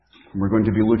We're going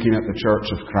to be looking at the Church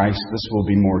of Christ. This will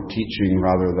be more teaching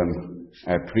rather than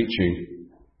preaching.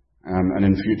 And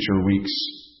in future weeks,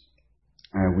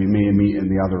 we may meet in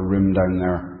the other room down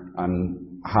there and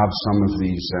have some of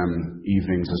these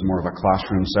evenings as more of a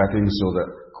classroom setting so that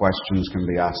questions can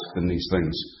be asked in these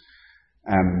things.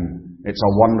 It's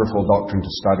a wonderful doctrine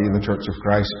to study, the Church of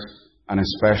Christ, and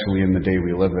especially in the day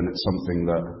we live in, it's something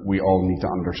that we all need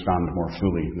to understand more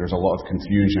fully. There's a lot of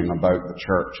confusion about the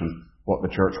church and what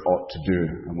the church ought to do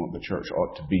and what the church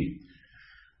ought to be.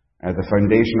 The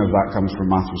foundation of that comes from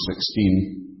Matthew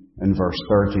 16 in verse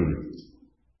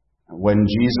 13. When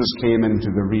Jesus came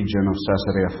into the region of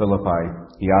Caesarea Philippi,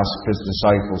 he asked his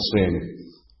disciples, saying,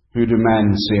 "Who do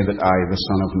men say that I, the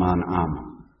Son of Man, am?"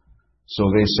 So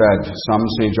they said, "Some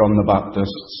say John the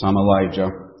Baptist, some Elijah,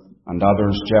 and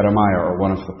others Jeremiah or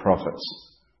one of the prophets."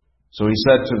 So he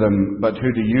said to them, "But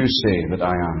who do you say that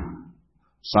I am?"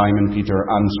 Simon Peter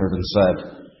answered and said,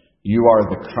 "You are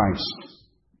the Christ,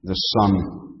 the Son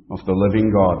of the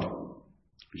living God."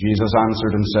 Jesus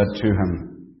answered and said to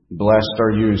him, "Blessed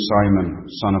are you, Simon,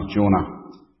 son of Jonah,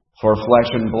 for flesh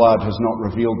and blood has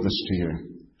not revealed this to you,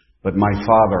 but my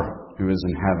Father who is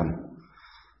in heaven.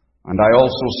 And I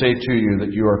also say to you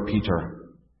that you are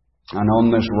Peter, and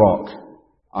on this rock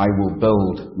I will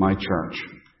build my church,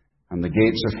 and the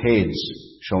gates of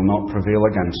Hades shall not prevail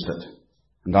against it.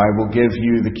 And I will give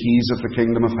you the keys of the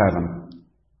kingdom of heaven.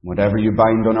 Whatever you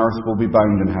bind on earth will be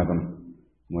bound in heaven.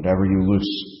 Whatever you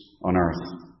loose on earth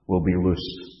will be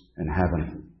loosed in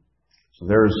heaven." So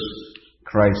there's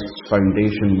Christ's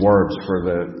foundation words for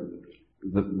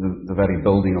the very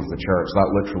building of the church.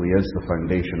 That literally is the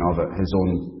foundation of it, his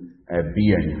own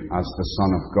being as the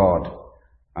Son of God,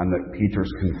 and that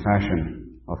Peter's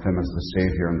confession of him as the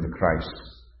Saviour and the Christ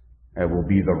will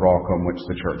be the rock on which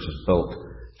the church is built.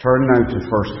 Turn now to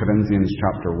 1 Corinthians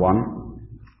chapter 1.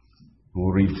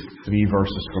 We'll read 3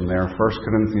 verses from there. 1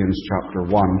 Corinthians chapter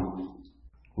 1.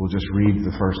 We'll just read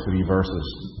the first 3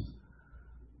 verses.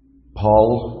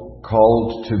 Paul,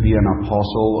 called to be an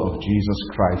apostle of Jesus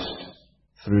Christ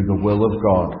through the will of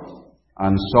God,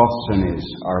 and Sosthenes,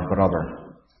 our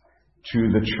brother,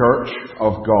 to the church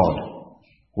of God,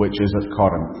 which is at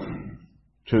Corinth,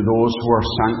 to those who are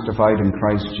sanctified in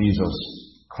Christ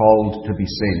Jesus, called to be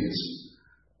saints,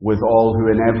 with all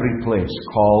who in every place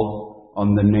call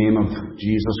on the name of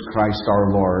Jesus Christ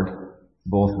our Lord,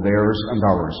 both theirs and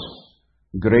ours.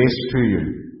 Grace to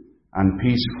you, and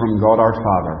peace from God our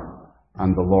Father,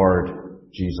 and the Lord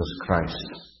Jesus Christ.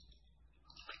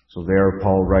 So there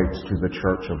Paul writes to the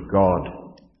church of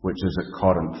God, which is at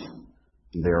Corinth.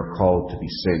 They are called to be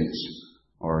saints,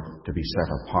 or to be set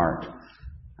apart.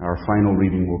 Our final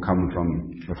reading will come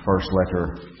from the first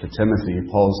letter to Timothy,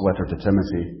 Paul's letter to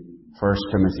Timothy, 1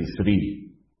 Timothy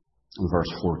 3,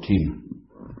 verse 14.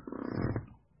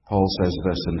 Paul says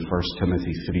this in 1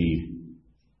 Timothy 3,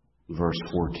 verse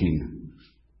 14.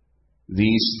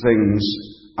 "These things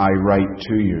I write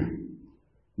to you,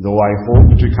 though I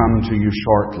hope to come to you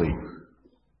shortly.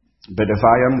 But if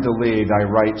I am delayed, I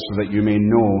write so that you may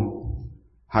know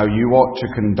how you ought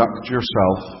to conduct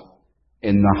yourself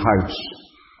in the house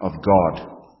of God,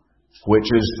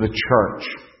 which is the church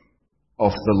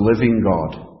of the living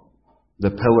God,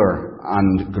 the pillar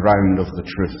and ground of the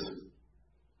truth.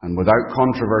 And without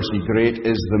controversy, great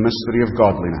is the mystery of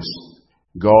godliness.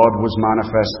 God was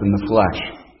manifest in the flesh,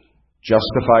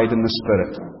 justified in the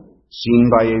Spirit, seen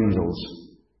by angels,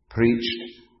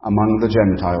 preached among the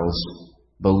Gentiles,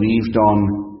 believed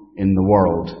on in the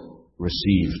world,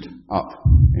 received up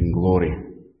in glory."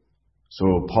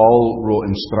 So Paul wrote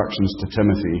instructions to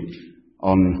Timothy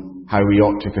on how he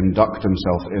ought to conduct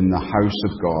himself in the house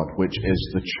of God, which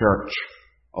is the church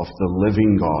of the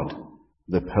living God,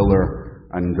 the pillar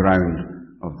and ground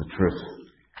of the truth.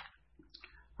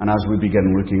 And as we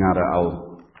begin looking at it,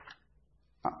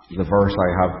 the verse I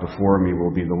have before me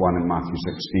will be the one in Matthew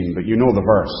 16, but you know the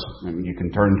verse, and you can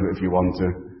turn to it if you want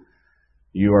to.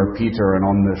 "You are Peter, and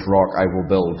on this rock I will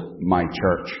build my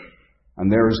church."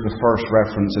 And there is the first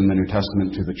reference in the New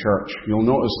Testament to the church. You'll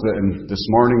notice that in this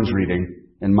morning's reading,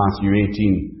 in Matthew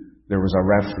 18, there was a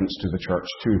reference to the church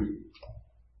too.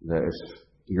 That if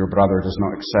your brother does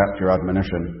not accept your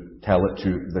admonition, tell it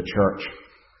to the church.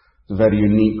 It's a very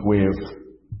unique way of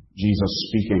Jesus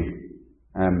speaking.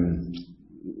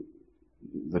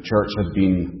 The church had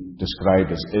been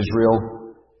described as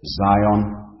Israel,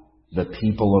 Zion, the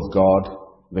people of God,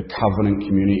 the covenant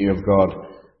community of God.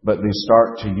 But they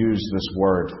start to use this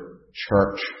word,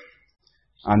 church.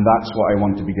 And that's what I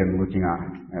want to begin looking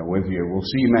at with you. We'll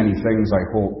see many things, I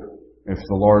hope, if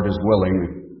the Lord is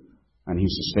willing and He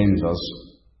sustains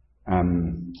us.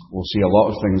 We'll see a lot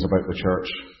of things about the church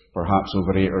perhaps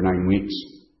over 8 or 9 weeks.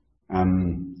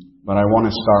 But I want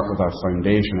to start with our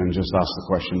foundation and just ask the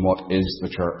question, what is the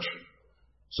church?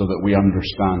 So that we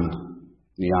understand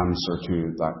the answer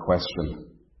to that question.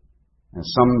 And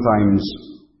sometimes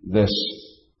this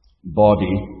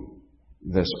body,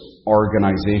 this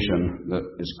organization that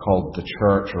is called the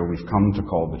church, or we've come to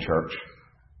call the church,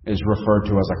 is referred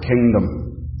to as a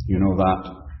kingdom. You know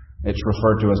that. It's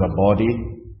referred to as a body,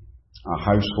 a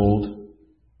household.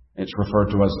 It's referred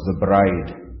to as the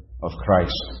bride of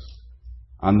Christ.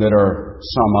 And there are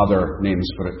some other names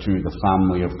for it too, the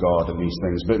family of God and these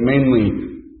things. But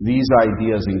mainly, these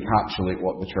ideas encapsulate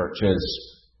what the church is.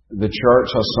 The church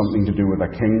has something to do with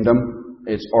a kingdom.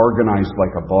 It's organized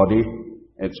like a body.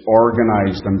 It's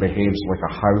organized and behaves like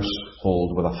a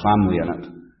household with a family in it.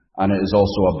 And it is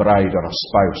also a bride or a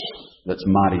spouse that's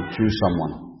married to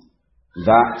someone.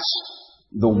 That's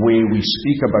the way we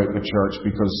speak about the church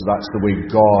because that's the way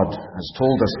God has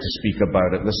told us to speak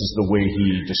about it. This is the way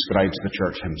He describes the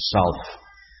church Himself.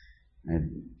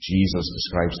 And Jesus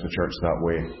describes the church that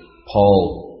way.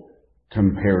 Paul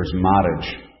compares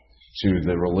marriage to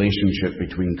the relationship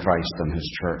between Christ and His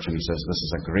church, and he says this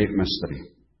is a great mystery.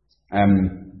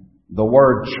 The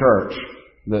word church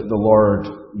that the Lord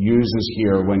uses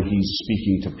here when He's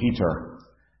speaking to Peter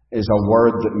is a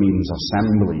word that means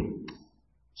assembly.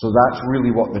 So that's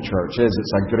really what the church is.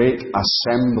 It's a great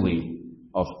assembly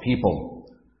of people.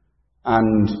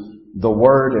 And the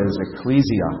word is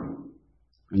ecclesia.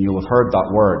 And you'll have heard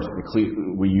that word.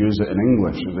 We use it in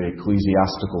English, the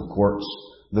ecclesiastical courts.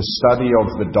 The study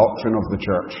of the doctrine of the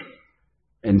church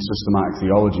in systematic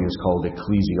theology is called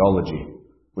ecclesiology,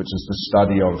 which is the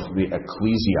study of the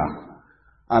ecclesia.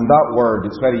 And that word,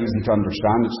 it's very easy to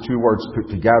understand. It's 2 words put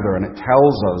together, and it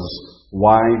tells us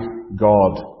why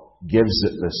God gives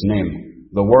it this name.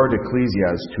 The word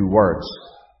ecclesia is 2 words.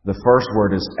 The first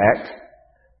word is ek,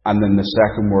 and then the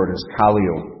second word is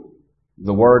kaleo.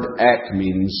 The word ek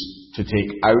means to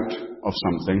take out of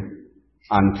something,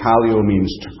 and kaleo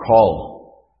means to call.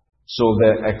 So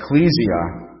the ecclesia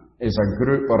is a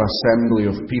group or assembly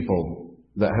of people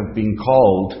that have been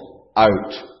called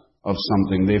out of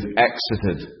something. They've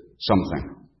exited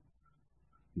something.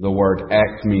 The word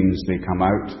ek means they come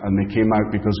out, and they came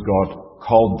out because God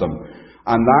called them.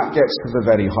 And that gets to the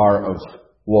very heart of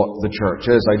what the church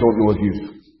is. I don't know if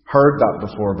you've heard that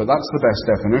before, but that's the best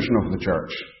definition of the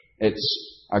church.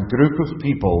 It's a group of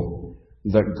people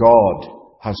that God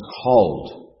has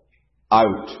called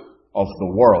out of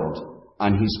the world,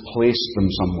 and He's placed them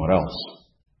somewhere else.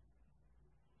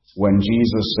 When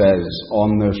Jesus says,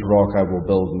 on this rock I will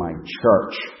build my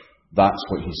church, that's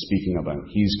what He's speaking about.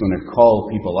 He's going to call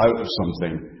people out of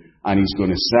something, and He's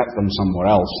going to set them somewhere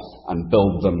else and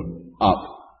build them up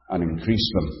and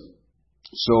increase them.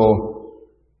 So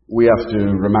we have to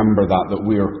remember that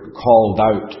we are called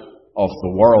out of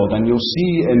the world. And you'll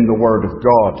see in the Word of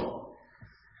God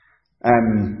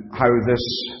how this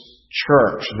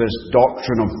church, this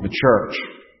doctrine of the church,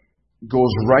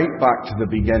 goes right back to the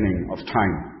beginning of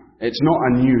time. It's not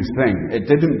a new thing. It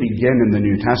didn't begin in the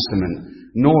New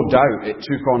Testament. No doubt it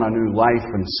took on a new life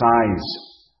and size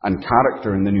and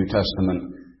character in the New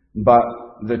Testament. But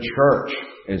the church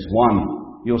is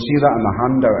one. You'll see that in the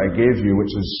handout I gave you,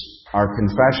 which is our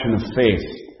confession of faith,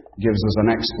 gives us an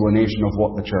explanation of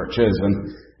what the church is. And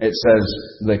it says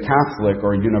the Catholic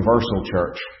or universal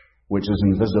church, which is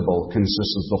invisible,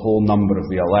 consists of the whole number of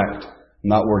the elect.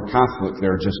 And that word Catholic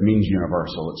there just means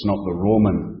universal. It's not the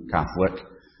Roman Catholic,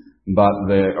 but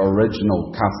the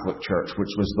original Catholic Church,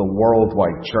 which was the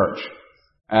worldwide church.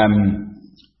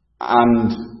 And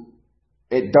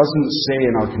it doesn't say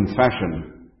in our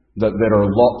confession that there are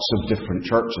lots of different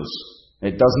churches.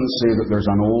 It doesn't say that there's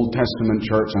an Old Testament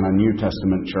church and a New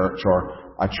Testament church, or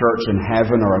a church in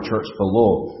heaven or a church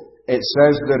below. It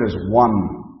says there is one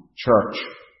church.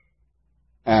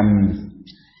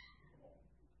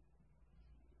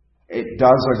 It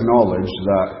does acknowledge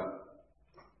that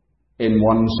in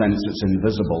one sense it's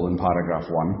invisible in paragraph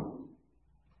 1.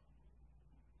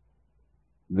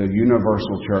 The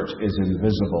universal church is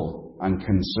invisible and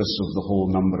consists of the whole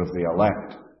number of the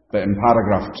elect. But in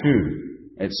paragraph 2,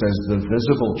 it says the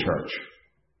visible church,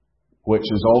 which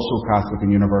is also Catholic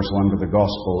and universal under the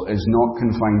gospel, is not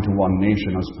confined to one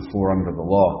nation as before under the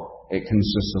law. It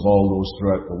consists of all those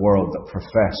throughout the world that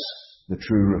profess the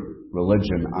true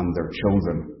religion and their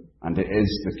children. And it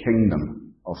is the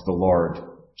kingdom of the Lord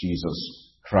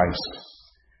Jesus Christ.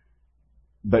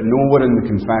 But nowhere in the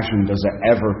confession does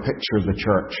it ever picture the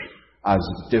church as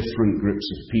different groups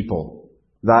of people.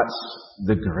 That's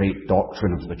the great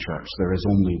doctrine of the church. There is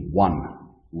only one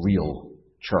real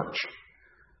church.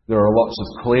 There are lots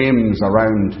of claims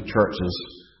around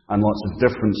churches, and lots of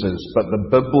differences, but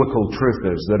the biblical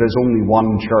truth is there is only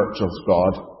one church of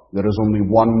God. There is only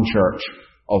one church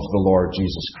of the Lord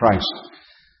Jesus Christ.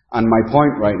 And my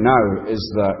point right now is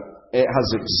that it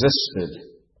has existed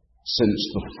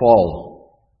since the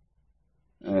fall.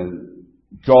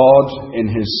 God, in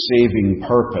His saving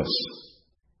purpose,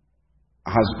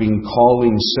 has been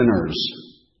calling sinners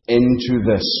into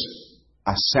this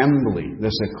assembly,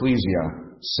 this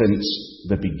ecclesia, since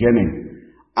the beginning.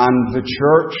 And the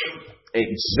church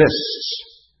exists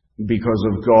because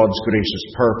of God's gracious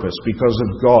purpose, because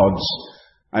of God's,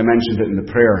 I mentioned it in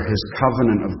the prayer, His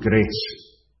covenant of grace.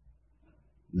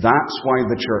 That's why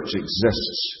the church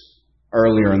exists.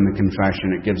 Earlier in the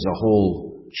confession, it gives a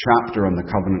whole chapter on the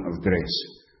covenant of grace.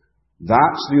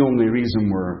 That's the only reason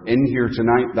we're in here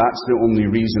tonight. That's the only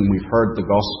reason we've heard the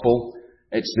gospel.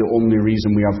 It's the only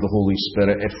reason we have the Holy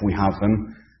Spirit, if we have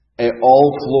Him. It all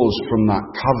flows from that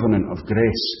covenant of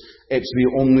grace. It's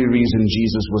the only reason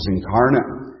Jesus was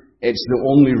incarnate. It's the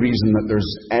only reason that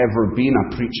there's ever been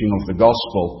a preaching of the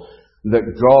gospel. That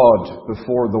God,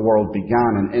 before the world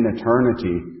began and in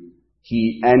eternity,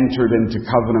 He entered into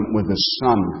covenant with His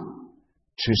Son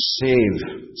to save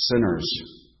sinners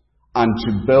and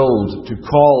to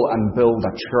call and build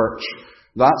a church.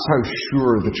 That's how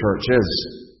sure the church is.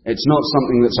 It's not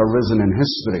something that's arisen in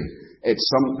history.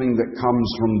 It's something that comes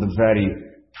from the very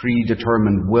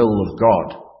predetermined will of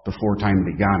God before time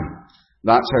began.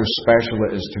 That's how special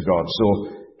it is to God. So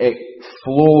it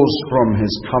flows from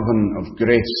His covenant of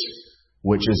grace,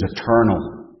 which is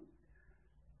eternal.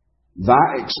 That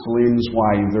explains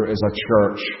why there is a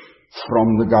church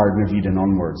from the Garden of Eden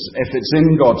onwards. If it's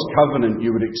in God's covenant,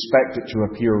 you would expect it to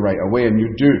appear right away, and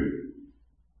you do.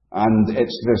 And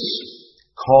it's this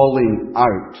calling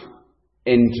out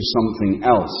into something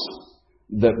else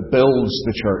that builds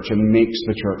the church and makes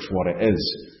the church what it is.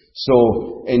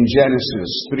 So in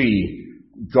Genesis 3,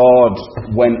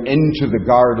 God went into the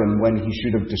garden when He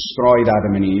should have destroyed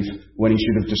Adam and Eve, when He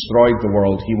should have destroyed the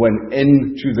world. He went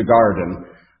into the garden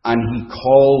and He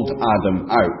called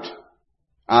Adam out.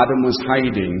 Adam was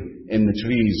hiding in the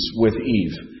trees with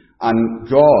Eve. And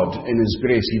God, in His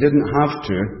grace, He didn't have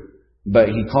to, but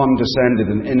He condescended,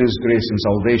 and in His grace and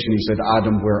salvation He said,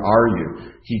 Adam, where are you?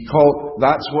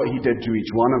 That's what He did to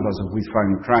each one of us if we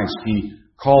found Christ. He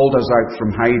called us out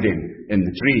from hiding in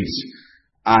the trees.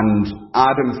 And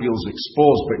Adam feels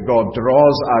exposed, but God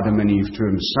draws Adam and Eve to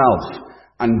Himself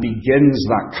and begins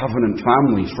that covenant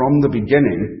family from the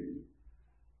beginning,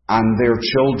 and their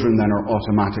children then are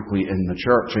automatically in the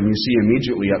church. And you see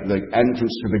immediately at the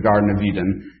entrance to the Garden of Eden,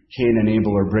 Cain and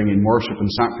Abel are bringing worship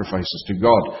and sacrifices to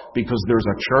God, because there's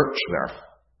a church there.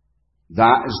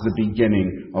 That is the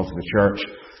beginning of the church.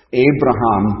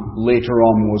 Abraham later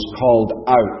on was called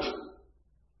out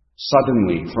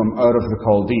suddenly from Ur of the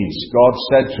Chaldees. God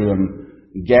said to him,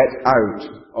 get out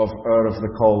of Ur of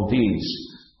the Chaldees,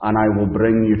 and I will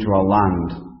bring you to a land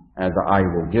that I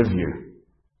will give you.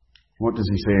 What does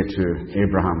He say to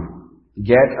Abraham?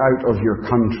 Get out of your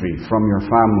country, from your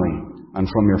family, and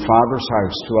from your father's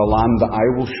house, to a land that I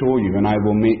will show you, and I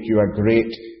will make you a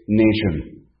great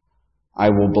nation. I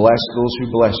will bless those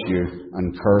who bless you,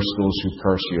 and curse those who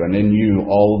curse you, and in you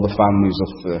all the families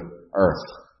of the earth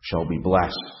shall be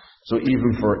blessed. So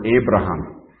even for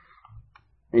Abraham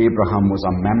was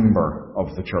a member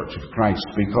of the Church of Christ,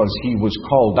 because he was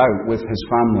called out with his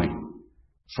family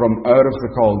from out of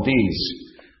the Chaldees,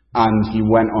 and he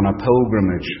went on a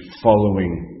pilgrimage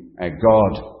following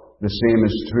God. The same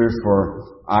is true for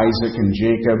Isaac and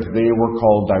Jacob. They were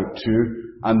called out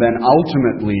too. And then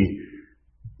ultimately,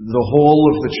 the whole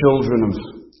of the children of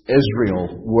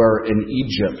Israel were in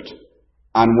Egypt.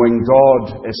 And when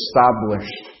God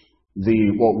established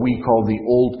what we call the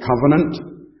Old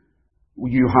Covenant,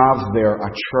 you have there a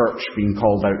church being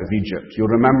called out of Egypt.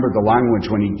 You'll remember the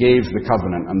language when He gave the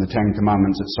covenant and the Ten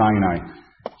Commandments at Sinai.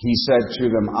 He said to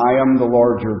them, I am the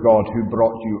Lord your God who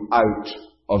brought you out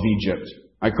of Egypt.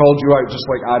 I called you out just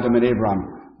like Adam and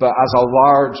Abraham, but as a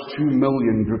large 2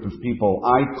 million group of people,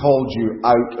 I called you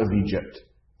out of Egypt.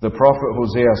 The prophet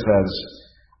Hosea says,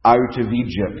 out of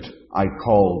Egypt I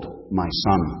called my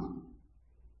son.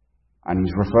 And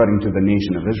he's referring to the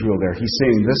nation of Israel there. He's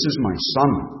saying, this is my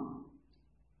son.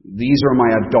 These are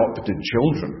my adopted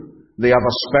children. They have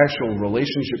a special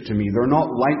relationship to me. They're not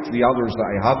like the others that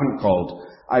I haven't called.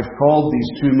 I've called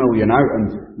these 2 million out,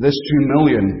 and this 2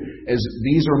 million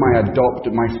these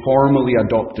are my formally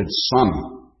adopted son.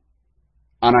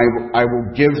 And I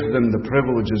will give them the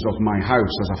privileges of my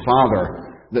house as a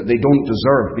father that they don't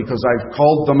deserve, because I've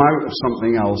called them out of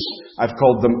something else. I've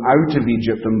called them out of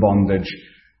Egypt in bondage,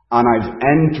 and I've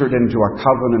entered into a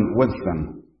covenant with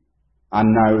them. and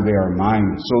now they are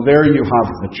mine. So there you have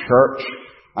the church,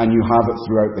 and you have it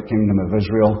throughout the kingdom of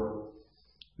Israel,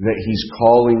 that he's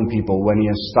calling people when he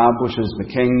establishes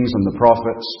the kings and the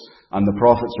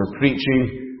prophets are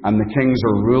preaching, and the kings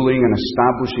are ruling and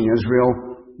establishing Israel.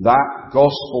 That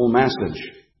gospel message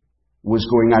was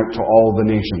going out to all the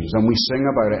nations, and we sing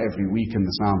about it every week in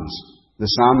the Psalms. The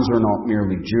Psalms are not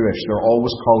merely Jewish, they're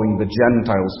always calling the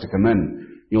Gentiles to come in.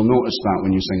 You'll notice that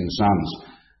when you sing the Psalms.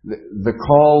 The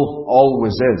call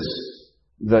always is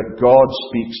that God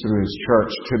speaks through his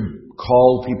church to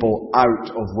call people out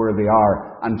of where they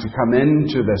are and to come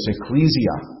into this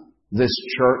ecclesia, this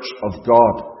church of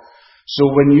God. So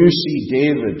when you see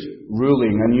David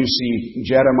ruling and you see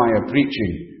Jeremiah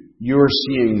preaching, you're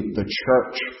seeing the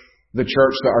church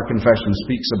that our confession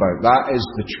speaks about. That is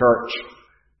the church.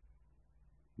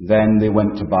 Then they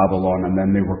went to Babylon, and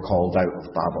then they were called out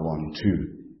of Babylon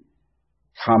too.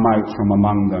 Come out from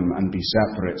among them and be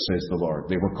separate, says the Lord.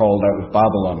 They were called out of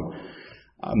Babylon.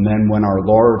 And then when our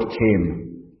Lord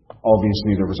came,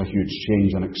 obviously there was a huge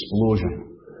change and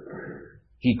explosion.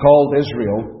 He called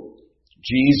Israel.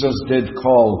 Jesus did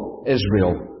call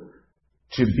Israel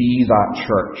to be that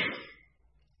church.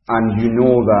 And you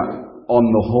know that on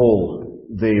the whole,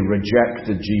 they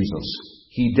rejected Jesus.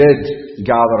 He did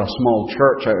gather a small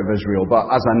church out of Israel,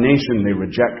 but as a nation they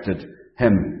rejected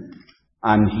him.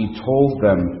 And he told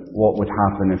them what would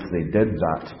happen if they did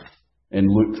that. In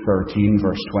Luke 13,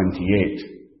 verse 28,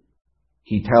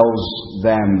 he tells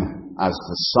them as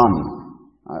the son,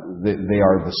 they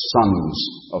are the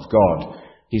sons of God.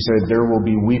 He said, there will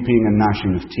be weeping and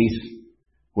gnashing of teeth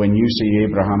when you see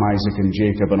Abraham, Isaac, and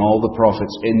Jacob and all the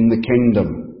prophets in the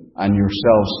kingdom and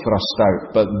yourselves thrust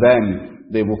out. But then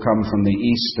they will come from the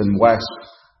east and west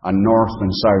and north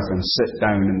and south and sit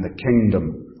down in the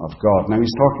kingdom of God. Now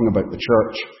he's talking about the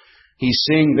church. He's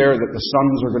saying there that the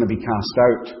sons are going to be cast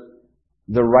out.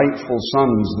 The rightful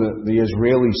sons, the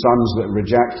Israeli sons that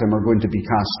reject him, are going to be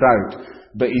cast out.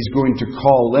 But he's going to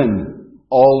call in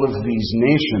all of these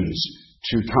nations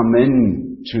to come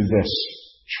in to this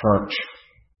church.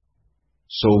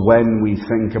 So when we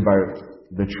think about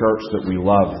the church that we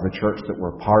love, the church that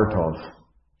we're part of,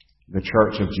 the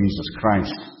church of Jesus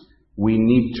Christ, we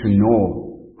need to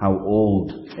know how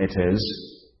old it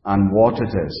is and what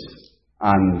it is.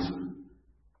 And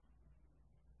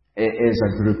it is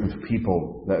a group of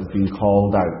people that have been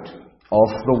called out of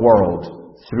the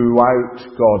world throughout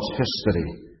God's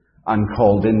history and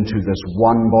called into this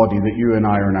one body that you and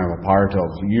I are now a part of.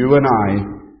 You and I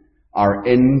are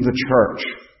in the church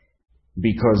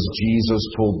because Jesus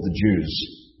told the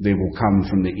Jews they will come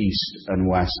from the east and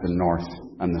west and north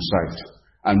and the south.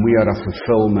 And we are a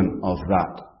fulfillment of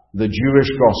that. The Jewish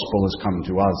gospel has come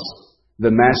to us. The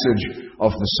message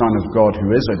of the Son of God,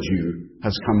 who is a Jew,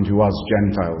 has come to us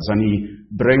Gentiles. And he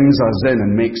brings us in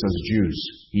and makes us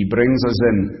Jews. He brings us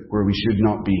in where we should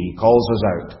not be. He calls us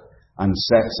out and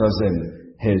sets us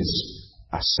in his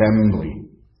assembly.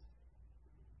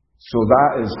 So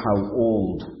that is how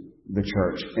old the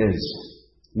church is.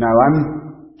 Now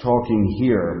I'm talking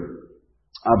here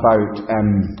about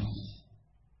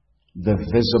the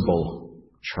visible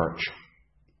church.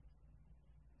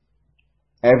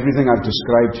 Everything I've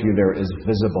described to you there is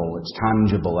visible, it's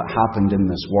tangible, it happened in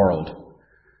this world.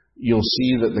 You'll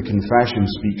see that the confession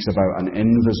speaks about an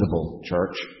invisible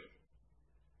church,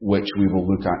 which we will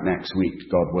look at next week,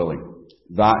 God willing.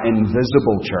 That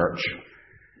invisible church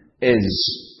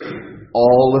is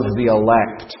all of the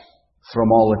elect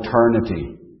from all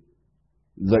eternity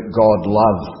that God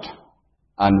loved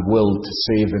and willed to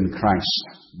save in Christ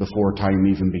before time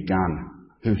even began,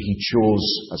 who he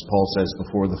chose, as Paul says,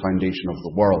 before the foundation of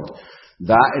the world.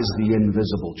 That is the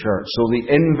invisible church. So the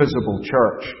invisible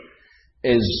church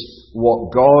is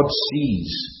what God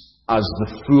sees as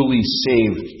the fully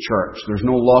saved church. There's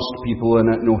no lost people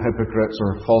in it, no hypocrites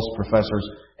or false professors.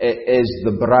 It is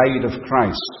the bride of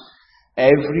Christ.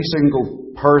 Every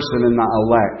single person in that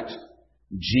elect,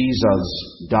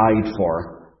 Jesus died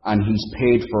for, and he's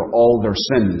paid for all their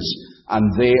sins, and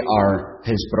they are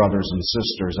his brothers and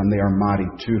sisters, and they are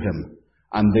married to him,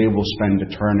 and they will spend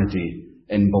eternity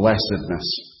in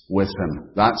blessedness with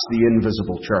him. That's the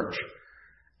invisible church.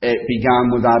 It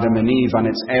began with Adam and Eve, and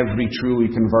it's every truly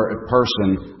converted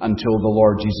person until the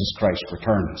Lord Jesus Christ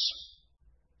returns.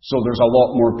 So there's a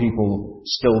lot more people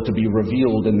still to be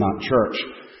revealed in that church.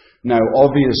 Now,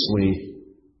 obviously,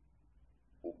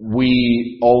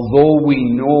 although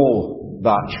we know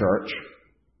that church,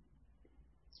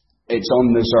 it's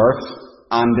on this earth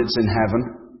and it's in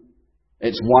heaven.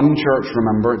 It's one church,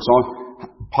 remember.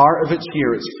 Part of it's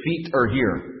here, its feet are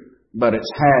here, but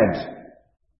its head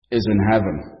is in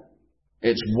heaven.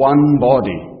 It's one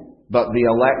body but the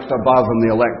elect above and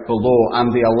the elect below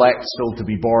and the elect still to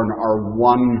be born are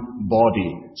one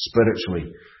body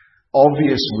spiritually.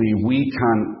 Obviously, we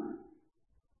can't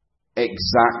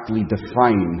exactly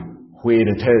define where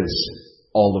it is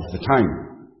all of the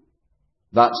time.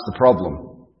 That's the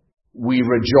problem. We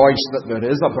rejoice that there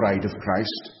is a bride of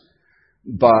Christ,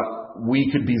 but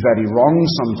we could be very wrong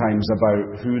sometimes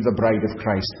about who the bride of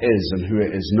Christ is and who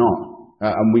it is not.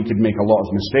 And we could make a lot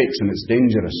of mistakes, and it's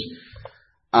dangerous.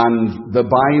 And the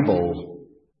Bible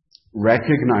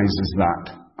recognizes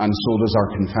that, and so does our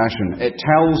confession. It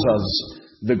tells us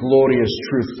the glorious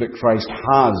truth that Christ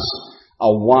has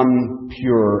a one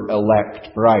pure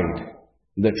elect bride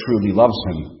that truly loves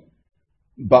him.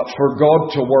 But for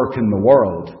God to work in the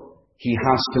world, he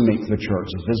has to make the church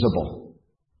visible.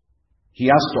 He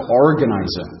has to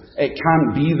organize it. It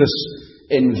can't be this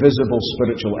invisible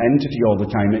spiritual entity all the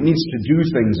time. It needs to do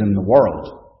things in the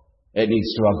world. It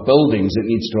needs to have buildings. It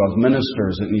needs to have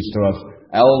ministers. It needs to have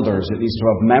elders. It needs to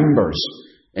have members.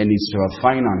 It needs to have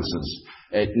finances.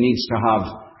 It needs to have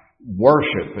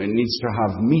worship. It needs to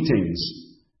have meetings.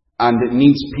 And it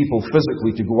needs people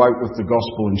physically to go out with the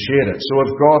gospel and share it. So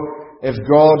if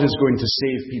God is going to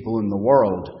save people in the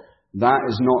world, that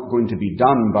is not going to be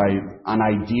done by an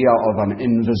idea of an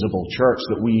invisible church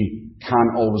that we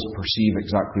can't always perceive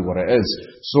exactly what it is.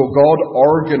 So God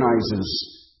organizes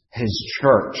his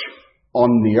church on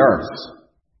the earth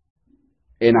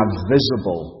in a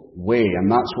visible way, and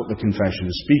that's what the confession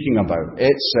is speaking about.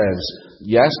 It says,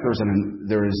 yes,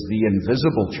 there is the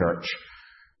invisible church.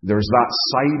 There's that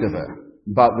side of it.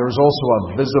 But there's also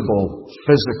a visible,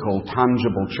 physical,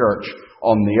 tangible church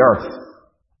on the earth.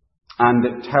 And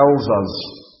it tells us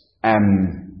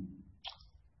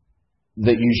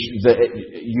that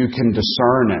you can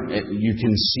discern it, you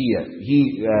can see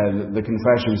it. The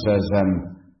confession says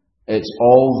it's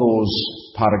all those,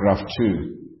 paragraph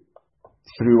 2,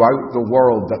 throughout the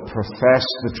world that profess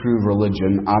the true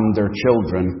religion and their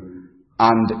children,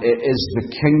 and it is the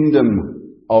kingdom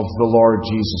of the Lord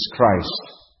Jesus Christ,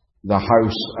 the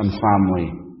house and family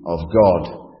of God,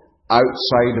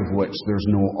 outside of which there's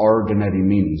no ordinary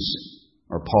means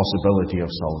or possibility of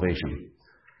salvation.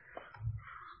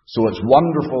 So it's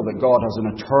wonderful that God has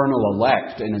an eternal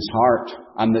elect in his heart,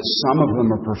 and that some of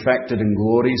them are perfected in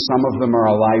glory, some of them are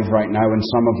alive right now, and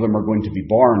some of them are going to be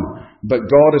born. But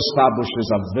God establishes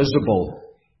a visible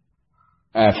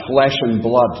flesh and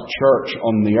blood church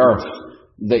on the earth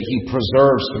that he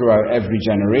preserves throughout every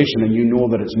generation, and you know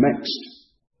that it's mixed.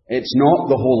 It's not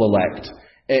the whole elect.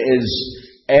 It is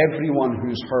everyone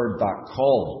who's heard that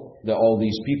call that all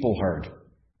these people heard.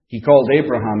 He called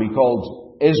Abraham, he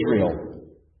called Israel,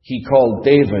 he called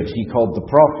David, he called the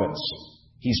prophets,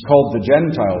 he's called the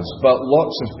Gentiles, but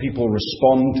lots of people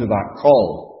respond to that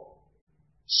call.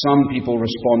 Some people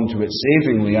respond to it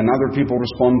savingly, and other people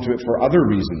respond to it for other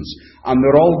reasons. And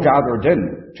they're all gathered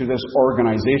in to this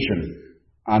organization.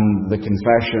 And the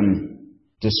confession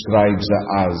describes it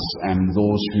as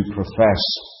those who profess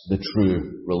the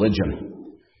true religion.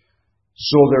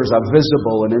 So there's a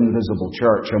visible and invisible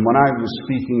church. And when I was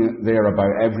speaking there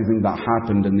about everything that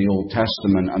happened in the Old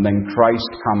Testament and then Christ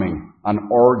coming and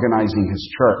organizing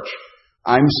his church,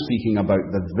 I'm speaking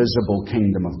about the visible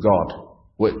kingdom of God.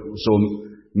 So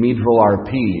Meadville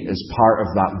RP is part of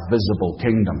that visible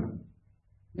kingdom.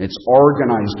 It's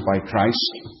organized by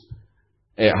Christ.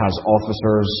 It has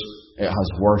officers. It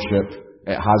has worship.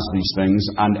 It has these things,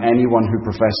 and anyone who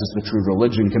professes the true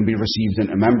religion can be received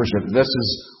into membership. This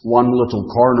is one little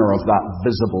corner of that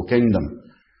visible kingdom.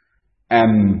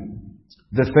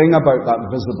 The thing about that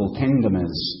visible kingdom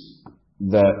is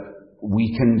that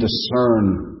we can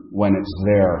discern when it's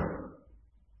there,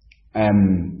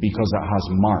 because it has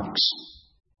marks.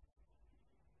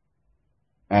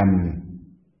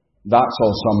 That's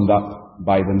all summed up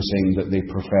by them saying that they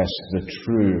profess the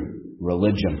true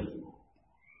religion.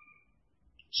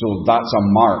 So that's a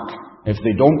mark. If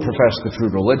they don't profess the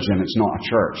true religion, it's not a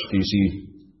church. Do you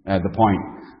see the point?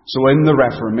 So in the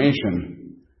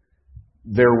Reformation,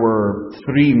 there were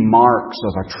 3 marks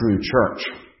of a true church.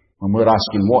 When we're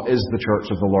asking, what is the church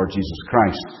of the Lord Jesus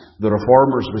Christ? The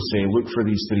Reformers would say, look for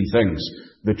these 3 things.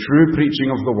 The true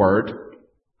preaching of the Word,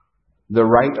 the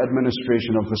right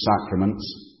administration of the sacraments,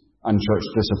 and church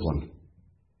discipline.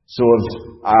 So if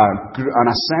an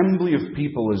assembly of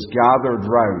people is gathered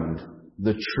round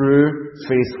the true,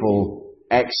 faithful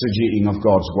exegeting of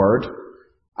God's Word,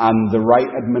 and the right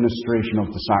administration of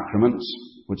the sacraments,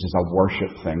 which is a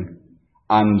worship thing,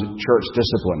 and church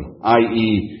discipline,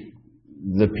 i.e.,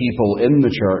 the people in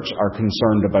the church are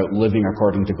concerned about living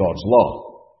according to God's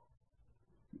law.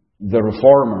 The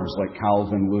Reformers, like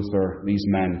Calvin, Luther, these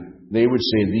men, They would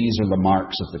say these are the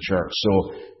marks of the church.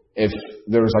 So if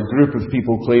there's a group of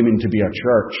people claiming to be a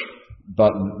church,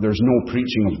 but there's no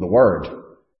preaching of the word,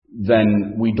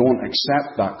 then we don't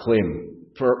accept that claim.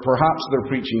 Perhaps they're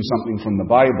preaching something from the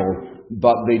Bible,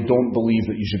 but they don't believe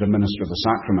that you should administer the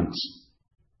sacraments.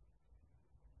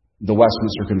 The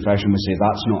Westminster Confession would say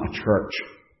that's not a church.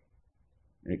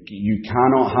 You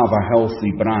cannot have a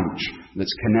healthy branch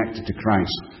that's connected to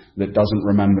Christ that doesn't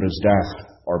remember his death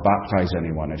or baptize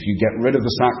anyone. If you get rid of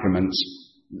the sacraments,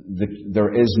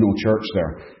 there is no church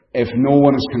there. If no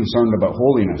one is concerned about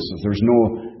holiness, if there's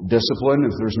no discipline,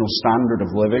 if there's no standard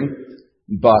of living,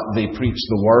 but they preach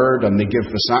the word and they give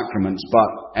the sacraments,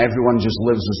 but everyone just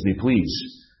lives as they please,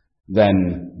 then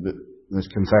the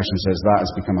confession says that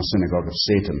has become a synagogue of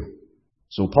Satan.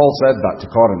 So Paul said that to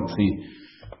Corinth.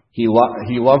 He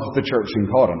loved the church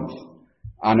in Corinth.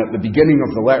 And at the beginning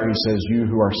of the letter he says, you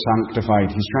who are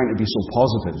sanctified. He's trying to be so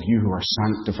positive. You who are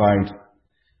sanctified,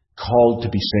 called to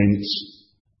be saints.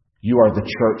 You are the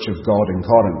church of God in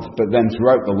Corinth. But then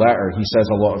throughout the letter he says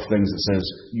a lot of things that says,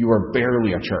 you are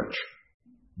barely a church.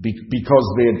 Because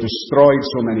they had destroyed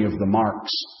so many of the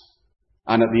marks.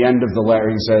 And at the end of the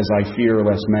letter he says, I fear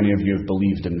lest many of you have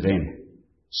believed in vain.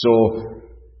 So,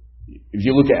 if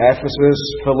you look at Ephesus,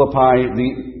 Philippi,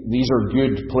 these are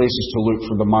good places to look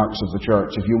for the marks of the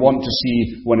church. If you want to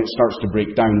see when it starts to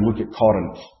break down, look at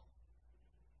Corinth.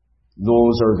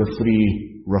 Those are the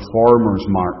three reformers'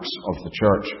 marks of the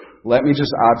church. Let me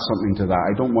just add something to that.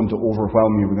 I don't want to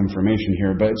overwhelm you with information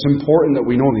here, but it's important that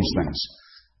we know these things.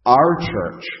 Our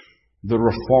church, the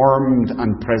Reformed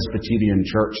and Presbyterian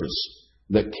churches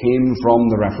that came from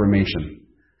the Reformation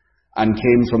and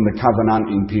came from the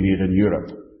Covenanting period in Europe,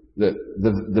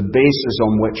 the basis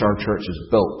on which our church is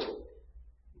built,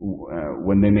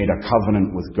 when they made a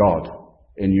covenant with God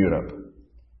in Europe,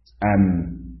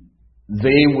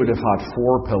 they would have had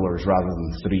 4 pillars rather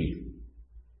than 3.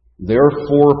 Their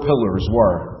 4 pillars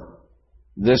were,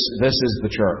 this is the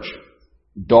church: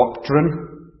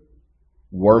 doctrine,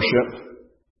 worship,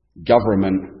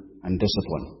 government, and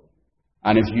discipline.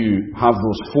 And if you have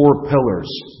those 4 pillars,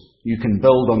 you can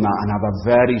build on that and have a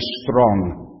very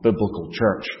strong biblical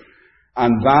church.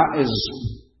 And that is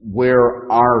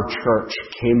where our church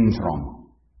came from.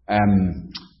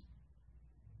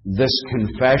 This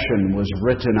confession was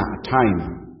written at a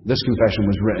time. This confession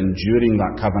was written during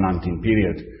that covenanting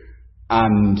period.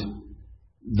 And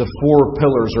the 4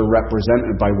 pillars are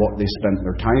represented by what they spent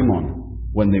their time on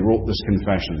when they wrote this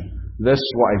confession. This,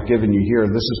 what I've given you here,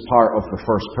 this is part of the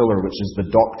first pillar, which is the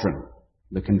doctrine,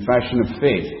 the confession of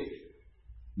faith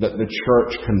that the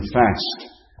church confessed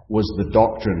was the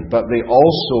doctrine. But they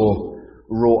also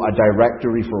wrote a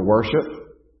directory for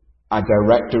worship, a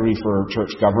directory for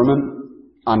church government,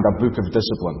 and a book of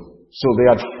discipline. So they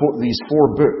had these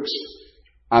 4 books.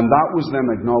 And that was them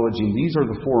acknowledging these are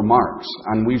the 4 marks.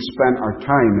 And we've spent our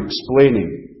time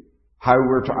explaining how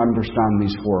we're to understand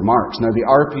these 4 marks. Now the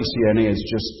RPCNA has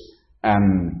just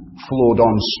flowed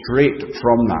on straight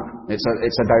from that.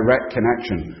 It's a direct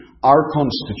connection. Our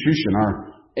constitution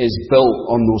is built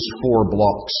on those 4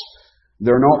 blocks.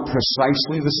 They're not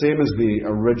precisely the same as the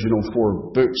original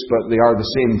 4 books, but they are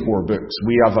the same 4 books.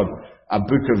 We have a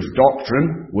book of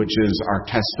doctrine, which is our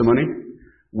testimony.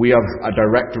 We have a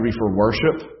directory for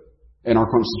worship in our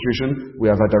constitution. We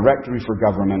have a directory for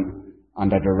government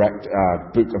and a direct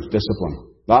book of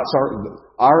discipline. That's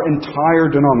our entire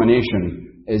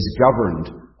denomination is governed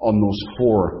on those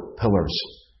 4 pillars.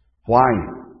 Why?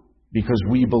 Because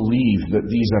we believe that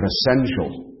these are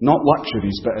essential, not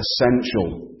luxuries, but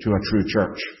essential to a true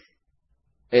church.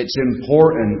 It's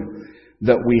important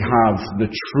that we have the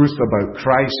truth about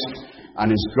Christ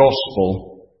and His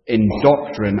gospel in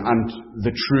doctrine and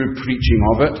the true preaching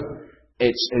of it.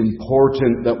 It's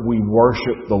important that we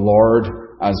worship the Lord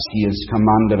as He has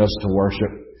commanded us to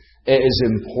worship. It is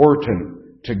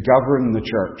important to govern the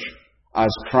church as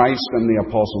Christ and the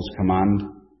apostles command,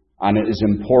 and it is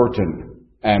important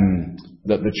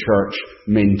that the church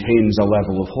maintains a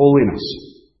level of holiness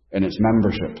in its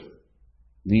membership.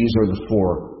 These are the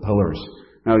 4 pillars.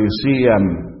 Now you see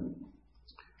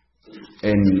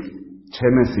in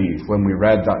Timothy, when we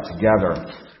read that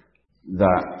together,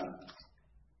 that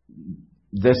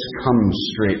this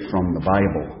comes straight from the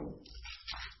Bible.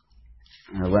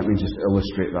 Now let me just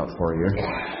illustrate that for you.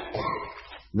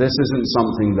 This isn't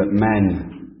something that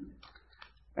men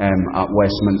at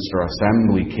Westminster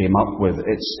Assembly came up with.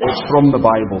 It's from the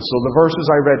Bible. So the verses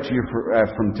I read to you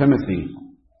from Timothy.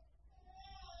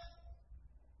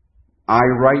 I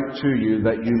write to you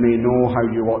that you may know how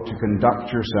you ought to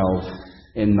conduct yourself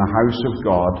in the house of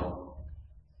God,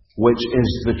 which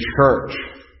is the church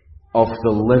of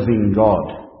the living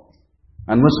God,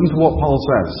 And listen to what Paul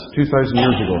says 2,000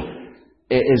 years ago.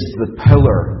 It is the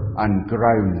pillar and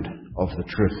ground of the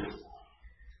truth.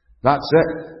 That's it.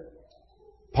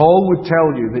 Paul would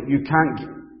tell you that you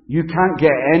can't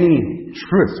get any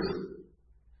truth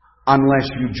unless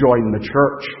you join the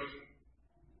church.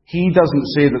 He doesn't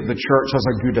say that the church has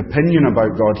a good opinion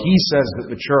about God. He says that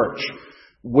the church,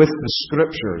 with the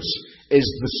Scriptures, is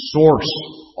the source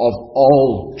of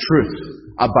all truth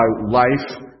about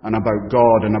life and about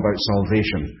God and about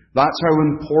salvation. That's how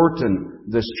important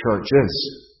this church is.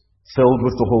 Filled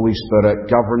with the Holy Spirit,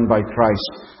 governed by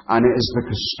Christ, and it is the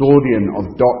custodian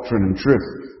of doctrine and truth.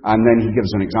 And then he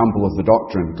gives an example of the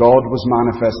doctrine. God was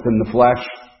manifest in the flesh.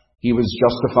 He was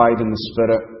justified in the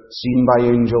Spirit, seen by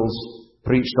angels,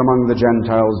 preached among the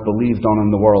Gentiles, believed on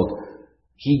in the world.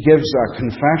 He gives a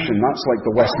confession. That's like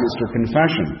the Westminster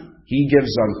Confession. He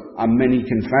gives a mini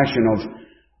confession of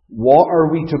what are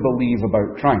we to believe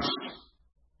about Christ.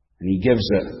 And he gives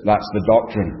it. That's the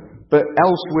doctrine. But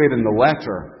elsewhere in the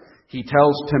letter, he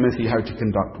tells Timothy how to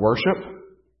conduct worship.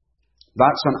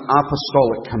 That's an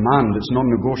apostolic command. It's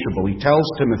non-negotiable. He tells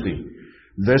Timothy,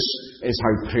 this is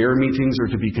how prayer meetings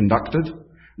are to be conducted.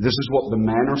 This is what the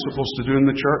men are supposed to do in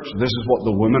the church. This is what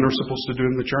the women are supposed to do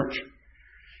in the church.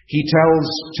 He tells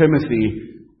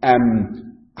Timothy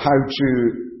how to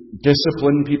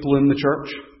discipline people in the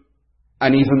church.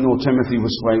 And even though Timothy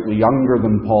was slightly younger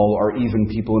than Paul, or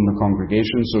even people in the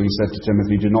congregation, so he said to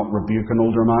Timothy, do not rebuke an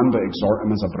older man, but exhort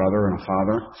him as a brother and a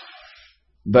father.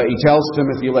 But he tells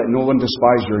Timothy, let no one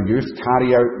despise your youth,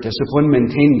 carry out discipline,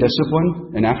 maintain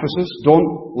discipline in Ephesus.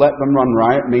 Don't let them run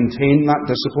riot, maintain that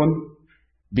discipline,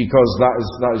 because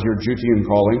that is your duty and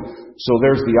calling. So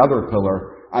there's the other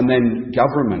pillar. And then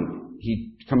government,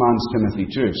 he commands Timothy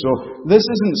too. So this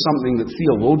isn't something that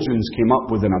theologians came up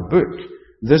with in a book.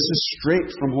 This is straight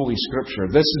from Holy Scripture.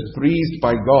 This is breathed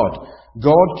by God.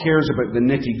 God cares about the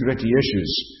nitty-gritty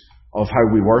issues of how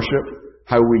we worship,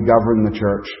 how we govern the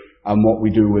church, and what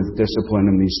we do with discipline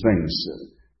and these things.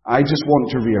 I just want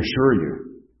to reassure you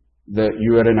that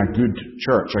you are in a good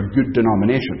church, a good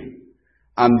denomination,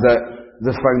 and that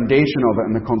the foundation of it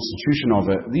and the constitution of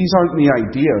it, these aren't the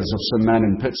ideas of some men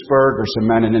in Pittsburgh or some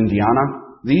men in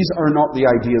Indiana. These are not the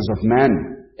ideas of men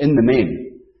in the main.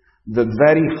 The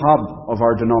very hub of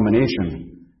our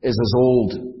denomination is as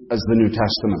old as the New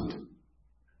Testament.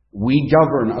 We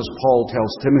govern as Paul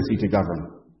tells Timothy to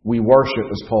govern. We worship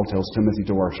as Paul tells Timothy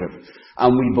to worship.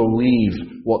 And we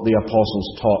believe what the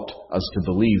apostles taught us to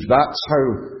believe. That's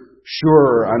how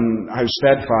sure and how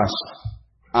steadfast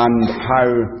and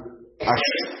how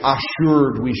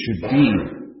assured we should be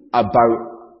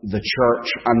about the church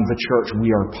and the church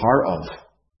we are part of.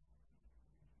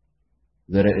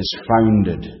 That it is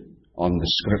founded on the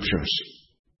Scriptures.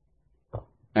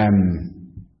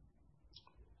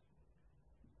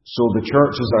 So the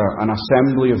church is an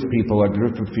assembly of people, a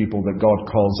group of people that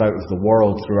God calls out of the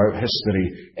world throughout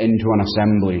history into an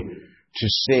assembly to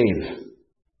save,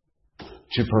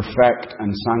 to perfect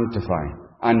and sanctify.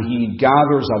 And He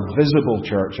gathers a visible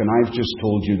church, and I've just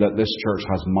told you that this church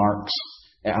has marks.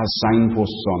 It has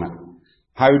signposts on it.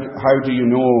 How do you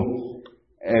know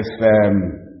if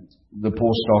the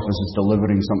post office is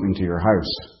delivering something to your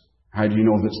house? How do you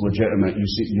know if it's legitimate? You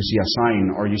see a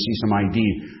sign, or you see some ID.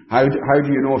 How do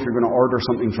you know if you're going to order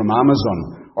something from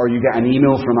Amazon, or you get an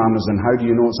email from Amazon? How do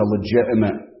you know it's a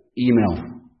legitimate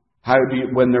email?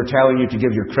 When they're telling you to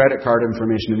give your credit card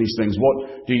information and these things,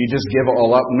 what do you just give it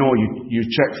all up? No, you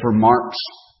check for marks.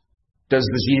 Does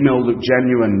this email look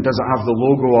genuine? Does it have the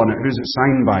logo on it? Who's it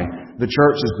signed by? The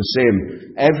church is the same.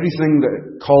 Everything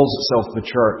that calls itself the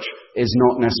church is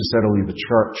not necessarily the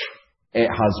church. It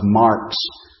has marks.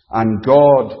 And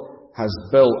God has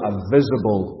built a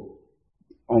visible,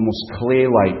 almost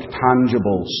clay-like,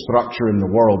 tangible structure in the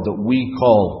world that we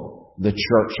call the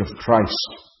Church of Christ.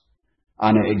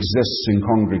 And it exists in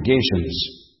congregations.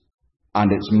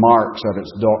 And its marks are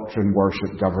its doctrine,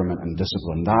 worship, government, and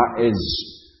discipline. That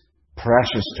is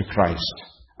precious to Christ,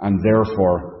 and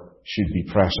therefore should be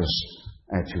precious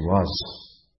to us.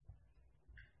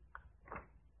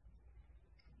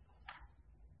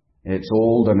 It's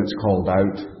old and it's called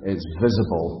out. It's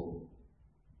visible.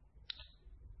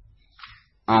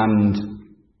 And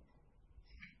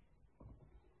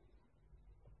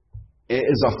it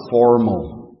is a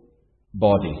formal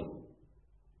body.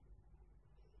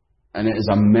 And it is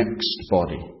a mixed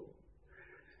body.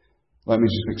 Let me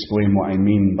just explain what I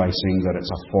mean by saying that it's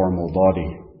a formal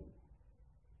body.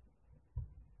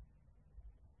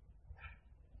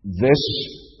 This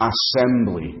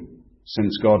assembly,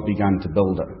 since God began to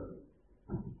build it,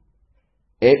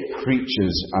 it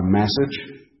preaches a message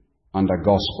and a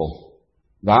gospel.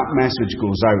 That message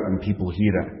goes out and people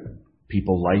hear it.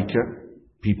 People like it.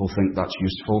 People think that's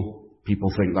useful. People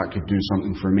think that could do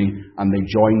something for me. And they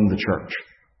join the church.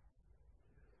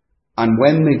 And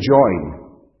when they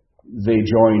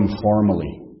join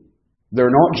formally. They're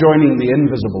not joining the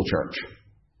invisible church.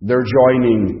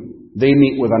 They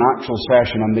meet with an actual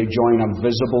session and they join a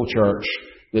visible church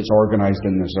that's organized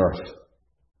in this earth.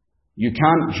 You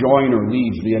can't join or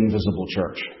leave the invisible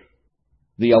church.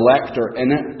 The elect are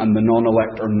in it and the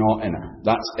non-elect are not in it.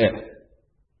 That's it.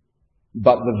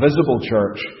 But the visible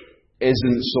church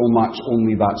isn't so much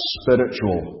only that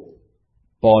spiritual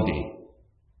body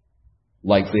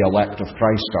like the elect of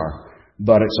Christ are,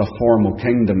 but it's a formal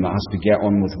kingdom that has to get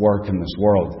on with work in this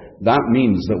world. That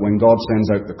means that when God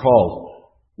sends out the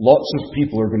call, lots of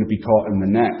people are going to be caught in the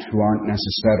net who aren't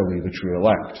necessarily the true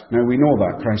elect. Now we know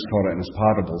that. Christ taught it in his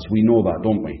parables. We know that,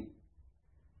 don't we?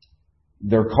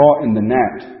 They're caught in the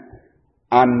net,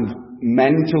 and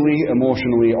mentally,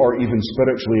 emotionally, or even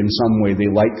spiritually in some way, they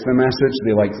like the message,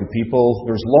 they like the people.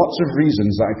 There's lots of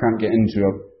reasons that I can't get into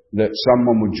that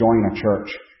someone would join a church.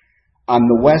 And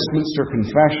the Westminster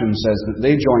Confession says that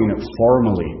they join it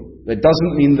formally. It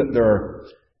doesn't mean that they're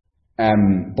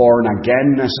born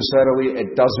again necessarily.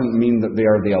 It doesn't mean that they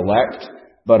are the elect.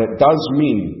 But it does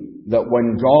mean that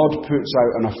when God puts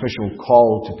out an official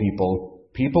call to people,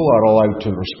 people are allowed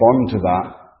to respond to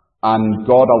that, and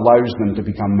God allows them to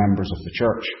become members of the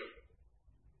church.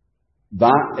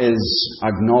 That is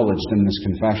acknowledged in this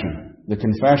confession. The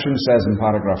confession says in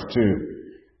paragraph 2,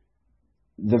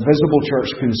 the visible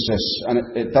church consists, and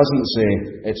it doesn't say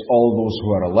it's all those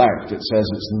who are elect. It says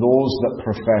it's those that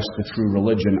profess the true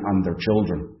religion and their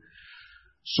children.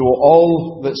 So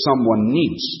all that someone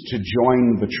needs to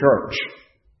join the church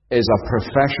is a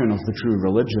profession of the true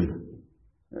religion.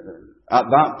 At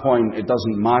that point, it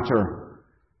doesn't matter.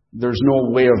 There's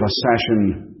no way of a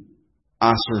session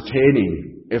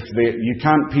ascertaining if you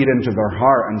can't peer into their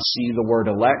heart and see the word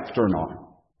elect or not.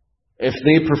 If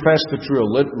they profess the true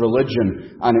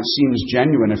religion and it seems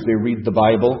genuine, if they read the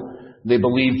Bible, they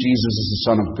believe Jesus is the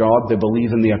Son of God, they believe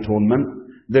in the atonement,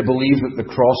 they believe that the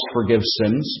cross forgives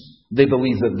sins, they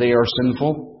believe that they are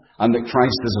sinful and that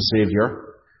Christ is a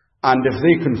Saviour, and if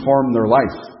they conform their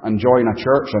life and join a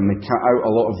church and they cut out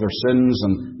a lot of their sins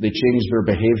and they change their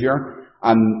behaviour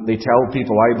and they tell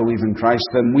people, I believe in Christ,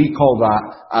 then we call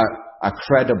that a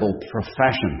credible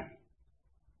profession.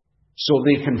 So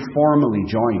they can formally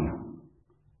join.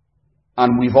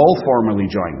 And we've all formally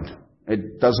joined.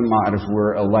 It doesn't matter if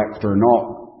we're elect or not.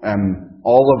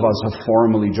 All of us have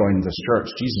formally joined this church.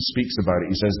 Jesus speaks about it.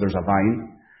 He says there's a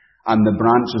vine and the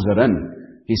branches are in.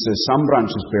 He says some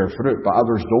branches bear fruit, but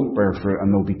others don't bear fruit and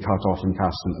they'll be cut off and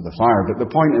cast into the fire. But the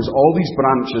point is, all these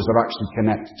branches are actually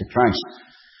connected to Christ.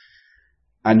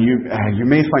 And you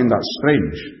may find that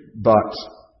strange, but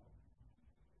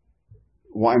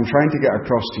what I'm trying to get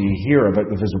across to you here about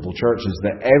the visible church is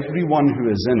that everyone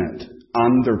who is in it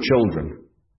and their children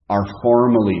are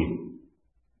formally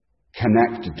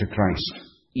connected to Christ,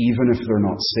 even if they're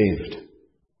not saved,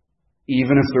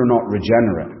 even if they're not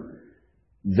regenerate.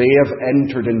 They have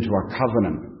entered into a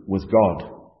covenant with God,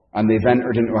 and they've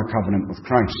entered into a covenant with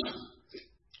Christ.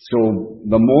 So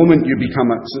the moment you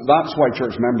become so that's why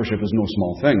church membership is no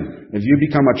small thing. If you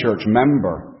become a church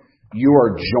member, you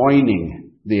are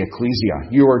joining the ecclesia.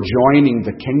 You are joining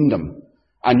the kingdom.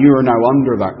 And you are now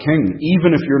under that king,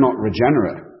 even if you're not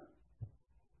regenerate.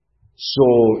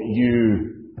 So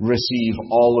you receive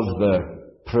all of the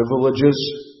privileges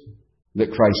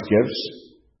that Christ gives,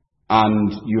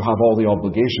 and you have all the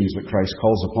obligations that Christ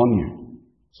calls upon you.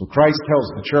 So Christ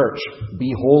tells the church,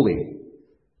 be holy.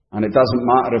 And it doesn't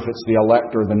matter if it's the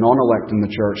elect or the non-elect in the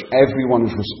church, everyone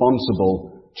is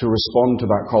responsible to respond to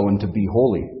that call and to be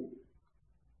holy.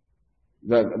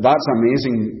 That's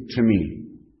amazing to me.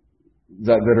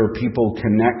 That there are people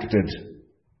connected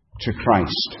to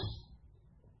Christ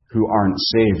who aren't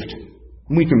saved.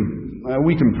 We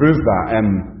can prove that.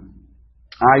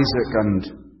 Isaac and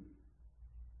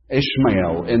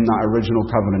Ishmael in that original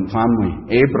covenant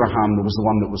family. Abraham was the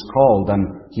one that was called and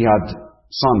he had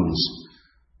sons.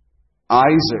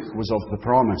 Isaac was of the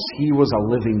promise. He was a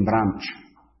living branch.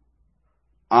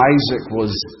 Isaac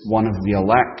was one of the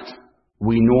elect.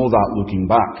 We know that looking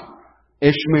back.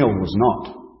 Ishmael was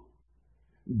not.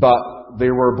 But they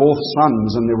were both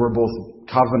sons and they were both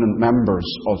covenant members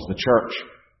of the church.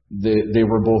 They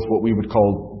were both what we would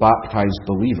call baptized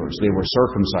believers. They were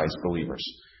circumcised believers.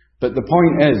 But the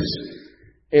point is,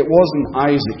 it wasn't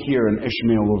Isaac here and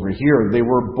Ishmael over here. They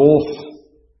were both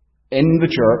in the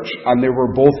church and they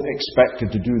were both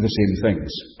expected to do the same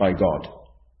things by God.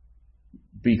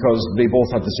 Because they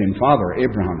both had the same father,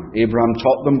 Abraham. Abraham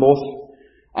taught them both.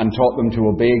 and taught them to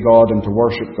obey God and to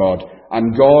worship God.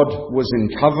 And God was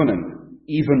in covenant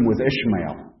even with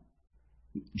Ishmael,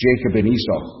 Jacob and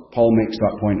Esau. Paul makes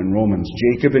that point in Romans.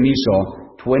 Jacob and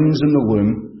Esau, twins in the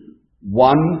womb,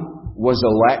 one was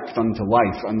elect unto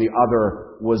life and the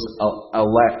other was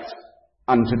elect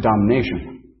unto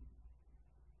damnation.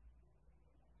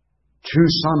 Two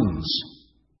sons,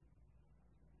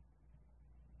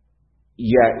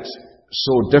 yet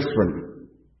so different,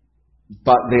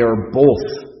 but they are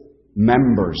both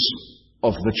members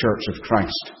of the Church of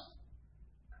Christ.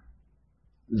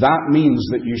 That means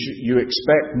that you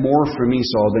expect more from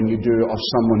Esau than you do of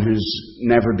someone who's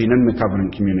never been in the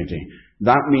covenant community.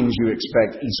 That means you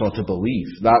expect Esau to believe.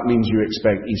 That means you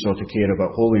expect Esau to care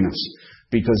about holiness,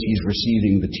 because he's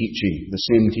receiving the teaching, the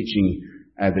same teaching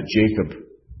that Jacob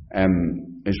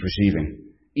is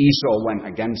receiving. Esau went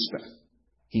against it.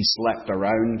 He slept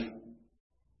around.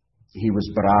 He was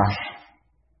brash.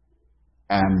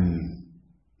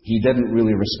 He didn't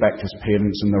really respect his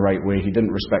parents in the right way. He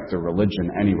didn't respect their religion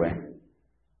anyway.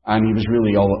 And he was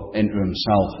really all into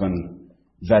himself and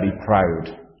very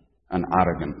proud and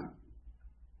arrogant.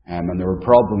 And there were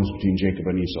problems between Jacob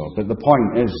and Esau. But the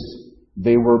point is,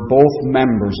 they were both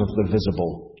members of the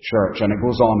visible church. And it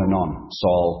goes on and on.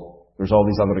 Saul. There's all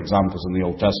these other examples in the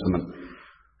Old Testament.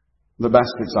 The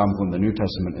best example in the New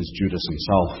Testament is Judas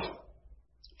himself.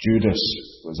 Judas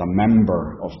was a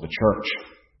member of the church.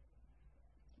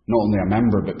 Not only a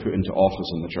member, but put into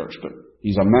office in the church. But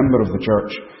he's a member of the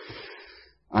church,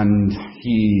 and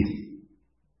he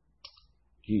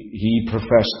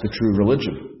professed the true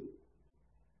religion.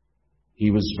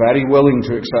 He was very willing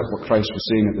to accept what Christ was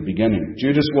saying at the beginning.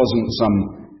 Judas wasn't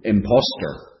some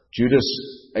imposter. Judas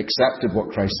accepted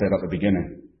what Christ said at the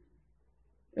beginning.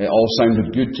 It all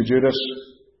sounded good to Judas.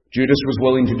 Judas was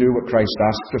willing to do what Christ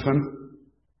asked of him.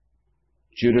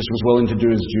 Judas was willing to do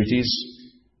his duties.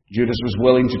 Judas was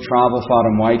willing to travel far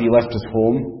and wide. He left his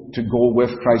home to go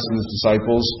with Christ and his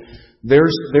disciples.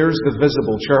 There's the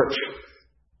visible church.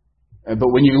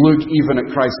 But when you look even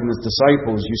at Christ and his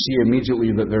disciples, you see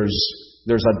immediately that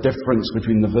there's a difference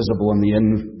between the visible and the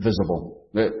invisible.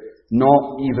 That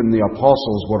not even the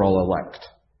apostles were all elect.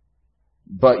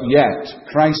 But yet,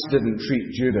 Christ didn't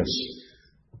treat Judas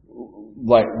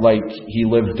like he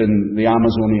lived in the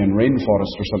Amazonian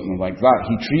rainforest or something like that.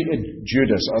 He treated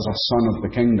Judas as a son of the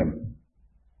kingdom.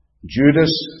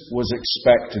 Judas was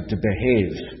expected to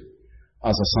behave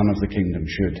as a son of the kingdom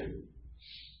should.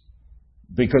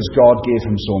 Because God gave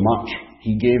him so much.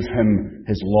 He gave him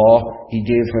his law. He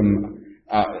gave him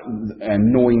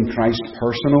knowing Christ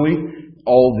personally,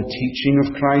 all the teaching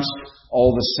of Christ,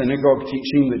 all the synagogue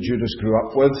teaching that Judas grew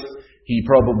up with. He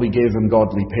probably gave him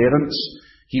godly parents.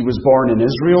 He was born in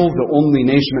Israel, the only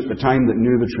nation at the time that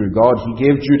knew the true God. He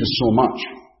gave Judas so much.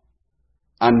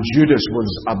 And Judas was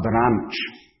a branch.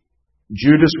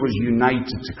 Judas was united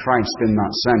to Christ in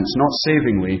that sense. Not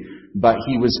savingly, but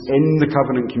he was in the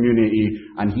covenant community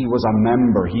and he was a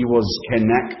member. He was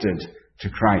connected to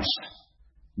Christ.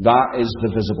 That is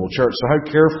the visible church. So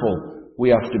how careful we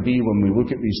have to be when we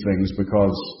look at these things,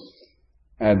 because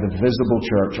the visible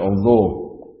church,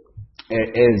 although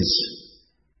it is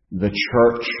the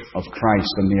church of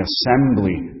Christ and the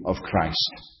assembly of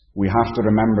Christ, we have to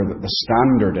remember that the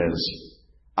standard is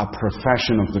a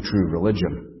profession of the true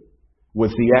religion,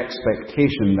 with the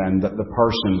expectation then that the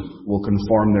person will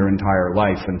conform their entire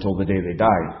life until the day they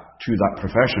die to that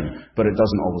profession. But it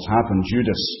doesn't always happen.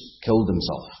 Judas killed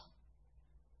himself.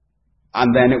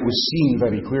 And then it was seen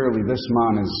very clearly this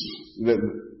man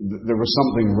there was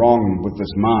something wrong with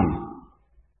this man.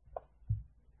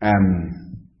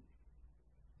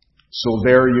 So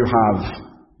there you have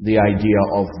the idea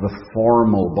of the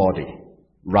formal body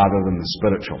rather than the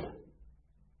spiritual.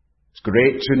 It's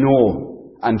great to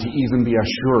know and to even be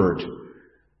assured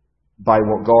by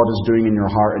what God is doing in your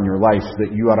heart and your life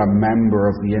that you are a member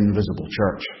of the invisible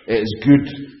church. It is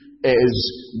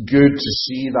good to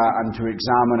see that and to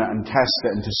examine it and test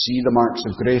it and to see the marks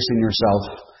of grace in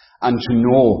yourself and to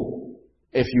know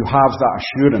if you have that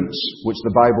assurance, which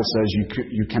the Bible says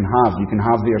you can have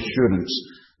the assurance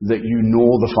that you know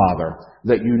the Father,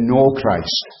 that you know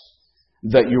Christ,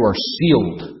 that you are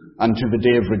sealed unto the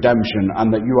day of redemption,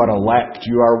 and that you are elect.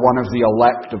 You are one of the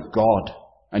elect of God,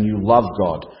 and you love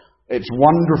God. It's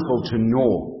wonderful to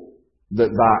know that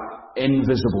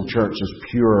invisible church is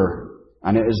pure,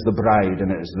 and it is the bride,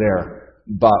 and it is there.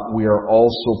 But we are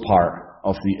also part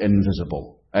of the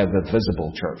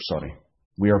visible church,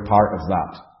 We are part of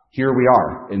that. Here we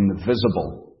are in the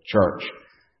visible church,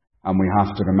 and we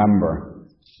have to remember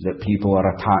that people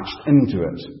are attached into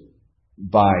it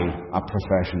by a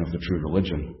profession of the true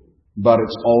religion. But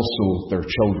it's also their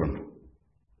children.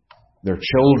 their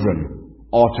children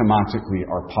automatically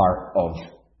are part of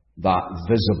that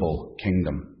visible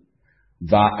kingdom.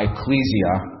 That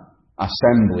ecclesia,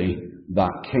 assembly,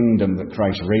 that kingdom that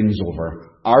Christ reigns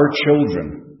over. Our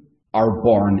children are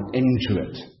born into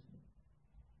it.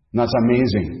 And that's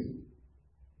amazing.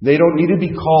 They don't need to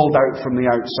be called out from the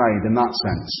outside in that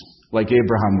sense, like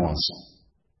Abraham was.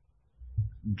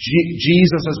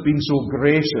 Jesus has been so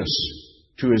gracious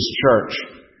to His church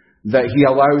that He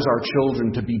allows our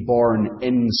children to be born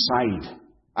inside.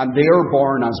 And they are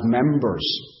born as members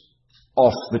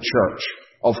of the church,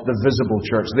 of the visible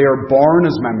church. They are born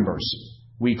as members.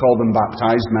 We call them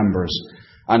baptized members.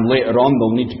 And later on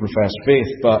they'll need to profess faith,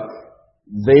 but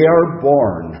they are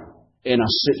born in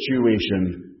a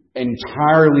situation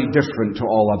entirely different to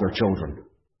all other children.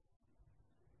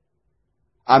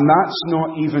 And that's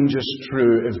not even just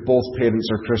true if both parents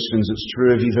are Christians. It's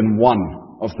true if even one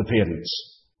of the parents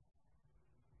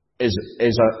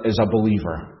is a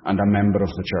believer and a member of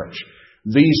the church.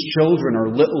 These children are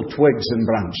little twigs and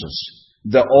branches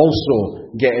that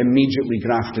also get immediately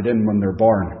grafted in when they're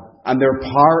born. And they're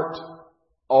part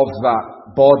of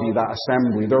that body, that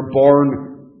assembly. They're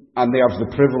born and they have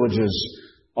the privileges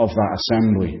of that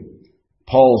assembly.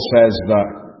 Paul says that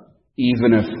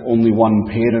even if only one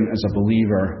parent is a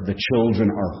believer, the children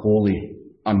are holy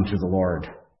unto the Lord.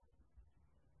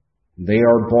 They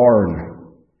are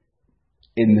born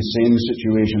in the same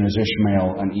situation as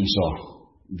Ishmael and Esau.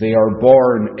 They are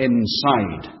born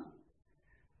inside,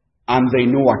 and they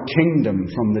know a kingdom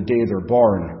from the day they're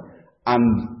born.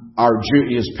 And our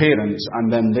duty as parents,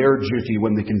 and then their duty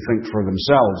when they can think for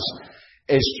themselves,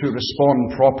 is to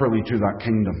respond properly to that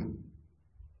kingdom.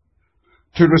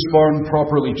 To respond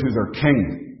properly to their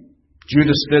king.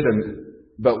 Judas didn't,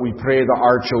 but we pray that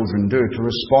our children do. To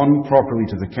respond properly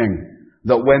to the king.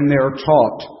 That when they are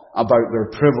taught about their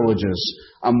privileges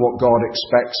and what God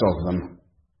expects of them,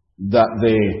 that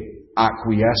they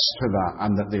acquiesce to that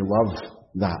and that they love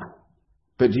that.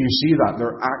 But do you see that?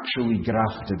 They're actually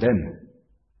grafted in.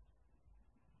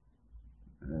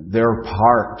 They're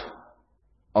part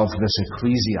of this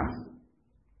ecclesia.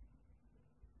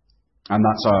 And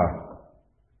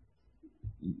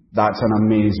that's an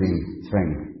amazing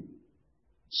thing.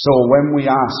 So when we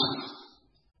ask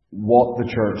what the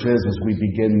church is as we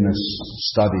begin this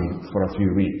study for a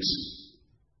few weeks,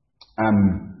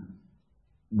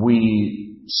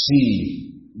 we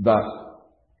see that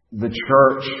the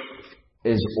church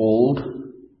is old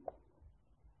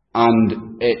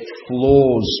and it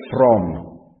flows from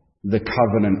the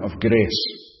covenant of grace.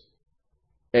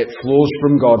 It flows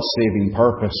from God's saving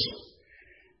purpose.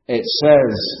 It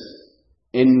says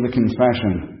in the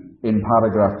confession, in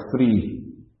paragraph 3,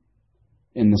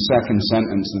 in the second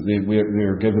sentence, that they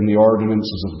are given the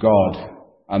ordinances of God.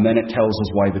 And then it tells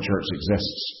us why the church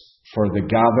exists. For the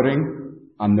gathering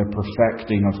and the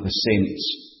perfecting of the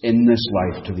saints in this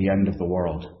life to the end of the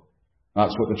world.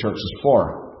 That's what the church is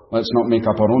for. Let's not make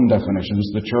up our own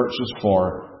definitions. The church is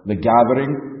for the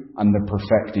gathering and the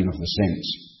perfecting of the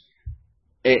saints.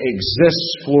 It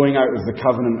exists flowing out of the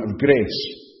covenant of grace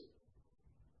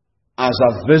as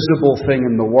a visible thing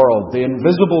in the world. The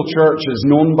invisible church is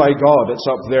known by God. It's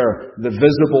up there. The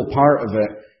visible part of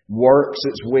it works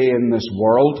its way in this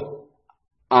world,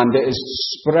 and it is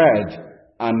to spread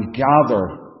and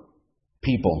gather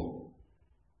people.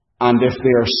 And if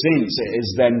they are saints, it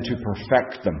is then to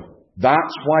perfect them.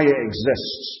 That's why it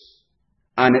exists.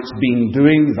 And it's been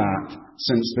doing that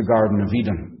since the Garden of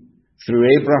Eden. Through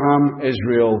Abraham,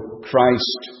 Israel,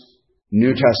 Christ,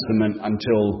 New Testament,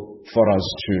 until for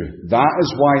us too. That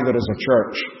is why there is a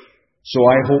church. So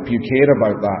I hope you care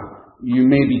about that. You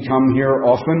maybe come here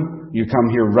often. You come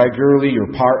here regularly.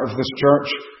 You're part of this church.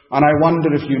 And I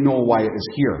wonder if you know why it is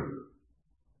here.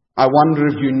 I wonder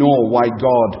if you know why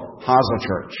God has a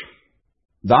church.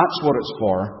 That's what it's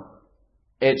for.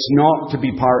 It's not to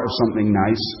be part of something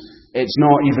nice. It's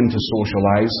not even to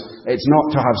socialize. It's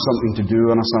not to have something to do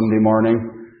on a Sunday morning.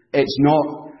 It's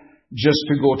not just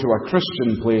to go to a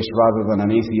Christian place rather than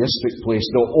an atheistic place.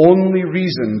 The only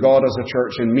reason God has a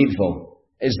church in Meadville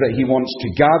is that He wants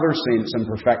to gather saints and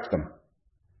perfect them.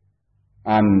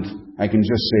 And I can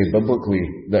just say biblically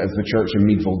that if the church in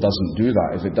Meadville doesn't do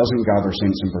that, if it doesn't gather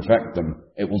saints and perfect them,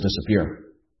 it will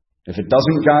disappear. If it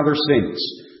doesn't gather saints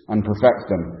and perfect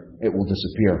them, it will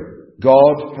disappear.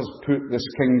 God has put this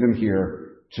kingdom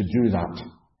here to do that.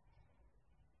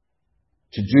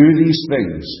 To do these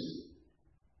things.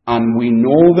 And we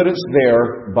know that it's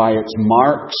there by its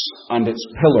marks and its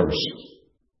pillars,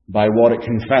 by what it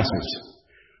confesses.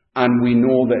 And we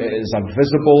know that it is a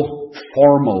visible,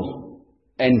 formal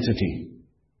entity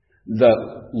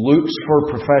that looks for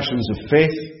professions of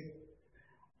faith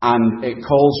And it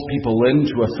calls people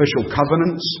into official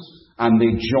covenants, and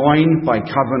they join by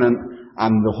covenant,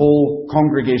 and the whole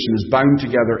congregation is bound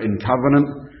together in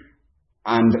covenant,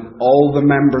 and all the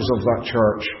members of that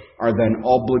church are then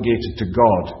obligated to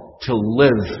God to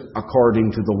live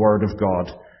according to the Word of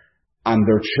God, and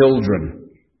their children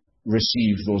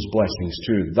receive those blessings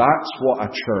too. That's what a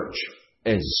church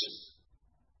is.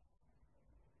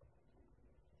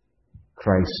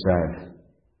 Christ said,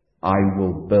 I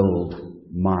will build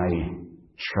my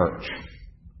church.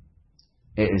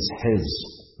 It is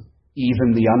His.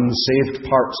 Even the unsaved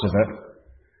parts of it,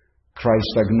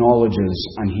 Christ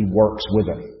acknowledges and He works with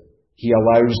it. He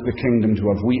allows the kingdom to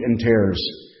have wheat and tares,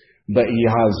 but He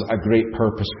has a great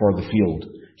purpose for the field.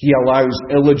 He allows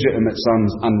illegitimate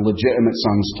sons and legitimate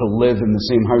sons to live in the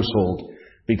same household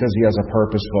because He has a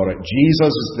purpose for it.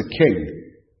 Jesus is the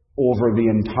King over the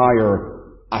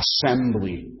entire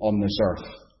assembly on this earth.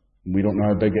 We don't know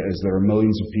how big it is. There are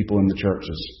millions of people in the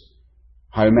churches.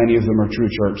 How many of them are true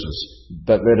churches?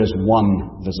 But there is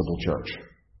one visible church.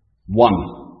 One.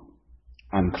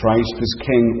 And Christ is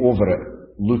King over it,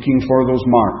 looking for those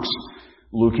marks,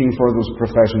 looking for those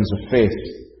professions of faith,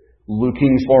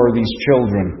 looking for these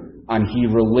children, and He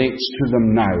relates to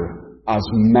them now as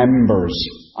members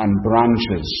and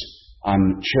branches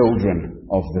and children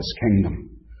of this kingdom.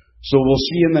 So we'll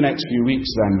see in the next few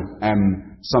weeks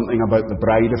then something about the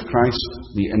bride of Christ,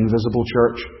 the invisible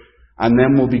church, and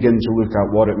then we'll begin to look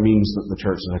at what it means that the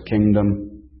church is a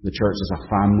kingdom, the church is a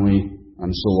family,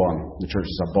 and so on. The church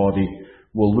is a body.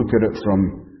 We'll look at it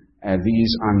from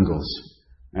these angles.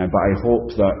 But I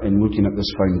hope that in looking at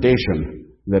this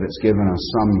foundation, that it's given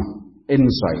us some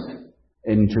insight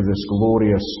into this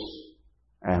glorious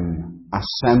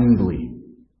assembly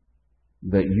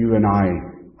that you and I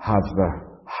have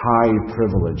the high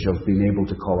privilege of being able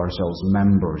to call ourselves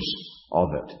members of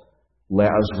it. Let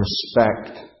us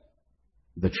respect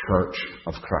the church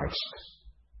of Christ.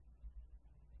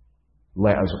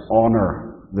 Let us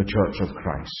honor the church of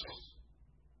Christ.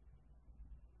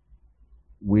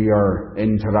 We are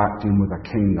interacting with a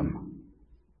kingdom,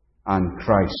 and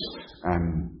Christ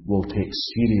will take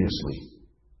seriously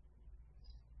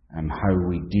how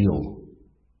we deal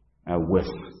with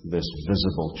this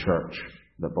visible church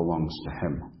that belongs to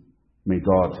Him. May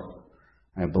God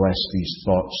bless these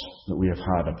thoughts that we have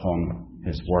had upon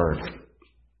His Word.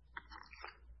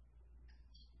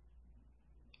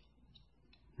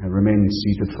 Remain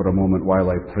seated for a moment while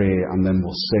I pray, and then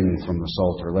we'll sing from the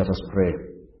Psalter. Let us pray.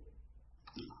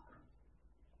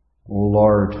 O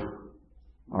Lord,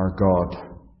 our God,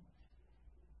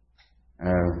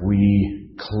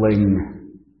 we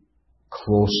cling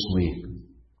closely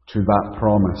to that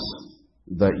promise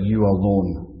that You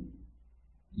alone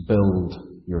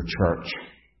build Your church.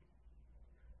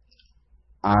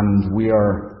 And we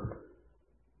are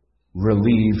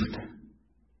relieved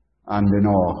and in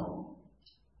awe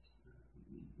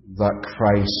that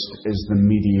Christ is the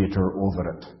mediator over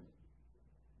it,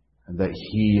 that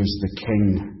He is the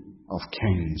King of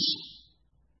kings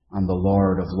and the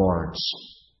Lord of lords,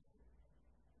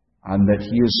 and that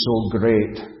He is so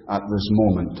great at this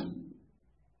moment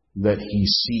that He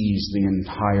sees the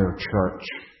entire church,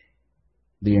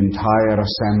 the entire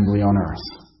assembly on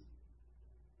earth,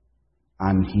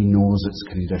 and He knows its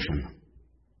condition,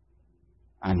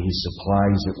 and He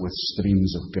supplies it with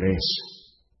streams of grace,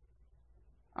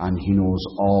 and He knows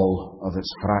all of its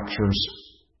fractures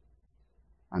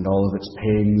and all of its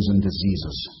pains and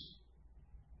diseases.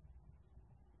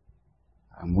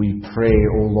 And we pray,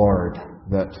 O Lord,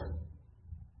 that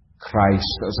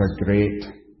Christ as a great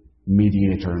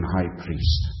mediator and high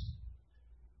priest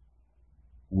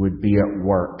would be at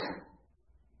work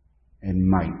in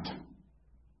might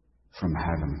from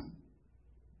heaven,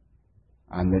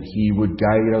 and that He would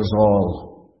guide us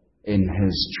all in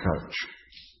His church,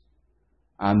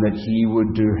 and that He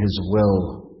would do His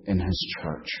will in His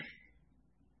church.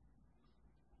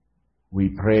 We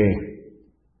pray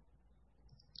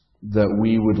that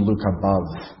we would look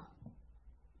above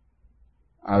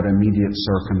our immediate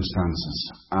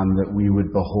circumstances, and that we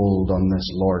would behold on this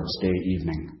Lord's Day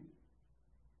evening,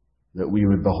 that we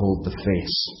would behold the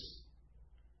face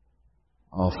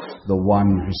of the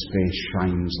one whose face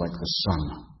shines like the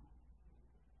sun,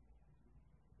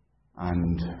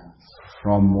 and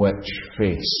from which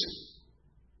face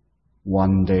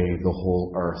one day the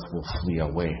whole earth will flee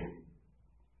away.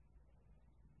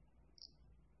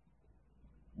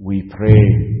 We pray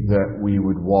that we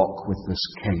would walk with this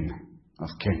King of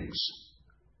kings,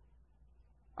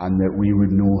 and that we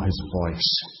would know His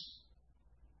voice,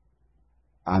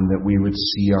 and that we would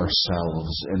see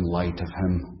ourselves in light of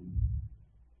Him,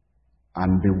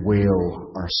 and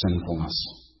bewail our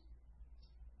sinfulness,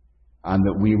 and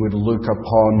that we would look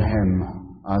upon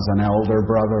him as an elder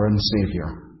brother and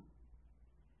Saviour,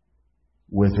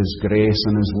 with his grace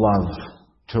and his love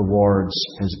towards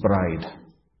his bride,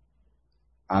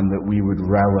 and that we would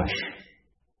relish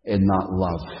in that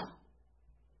love.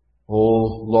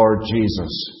 O Lord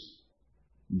Jesus,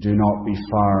 do not be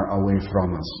far away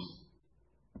from us,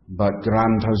 but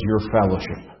grant us your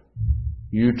fellowship.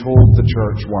 You told the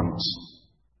church once,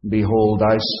 "Behold,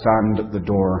 I stand at the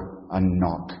door and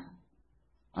knock.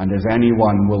 And if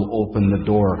anyone will open the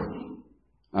door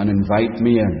and invite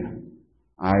me in,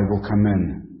 I will come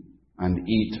in and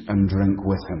eat and drink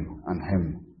with him and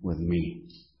him with me."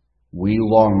 We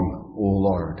long, O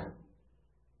Lord,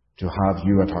 to have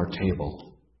you at our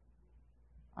table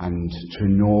and to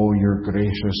know your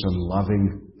gracious and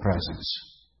loving presence.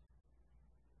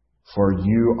 For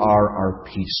you are our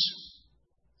peace,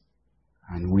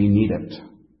 and we need it.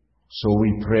 So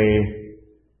we pray,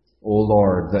 O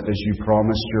Lord, that as you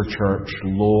promised your church,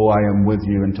 "Lo, I am with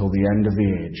you until the end of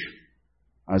the age,"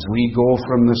 as we go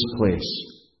from this place,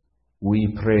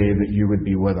 we pray that you would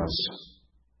be with us,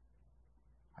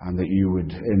 and that you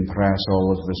would impress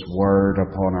all of this word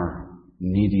upon our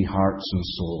needy hearts and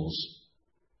souls,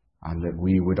 and that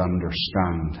we would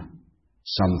understand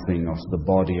something of the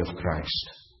body of Christ.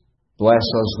 Bless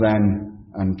us then,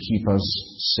 and keep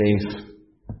us safe,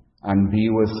 and be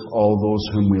with all those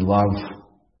whom we love,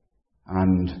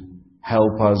 and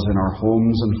help us in our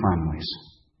homes and families.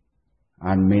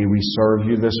 And may we serve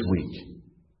you this week,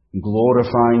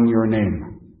 glorifying your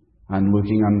name and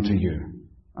looking unto you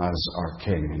as our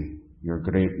King. In your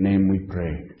great name we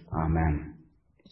pray. Amen.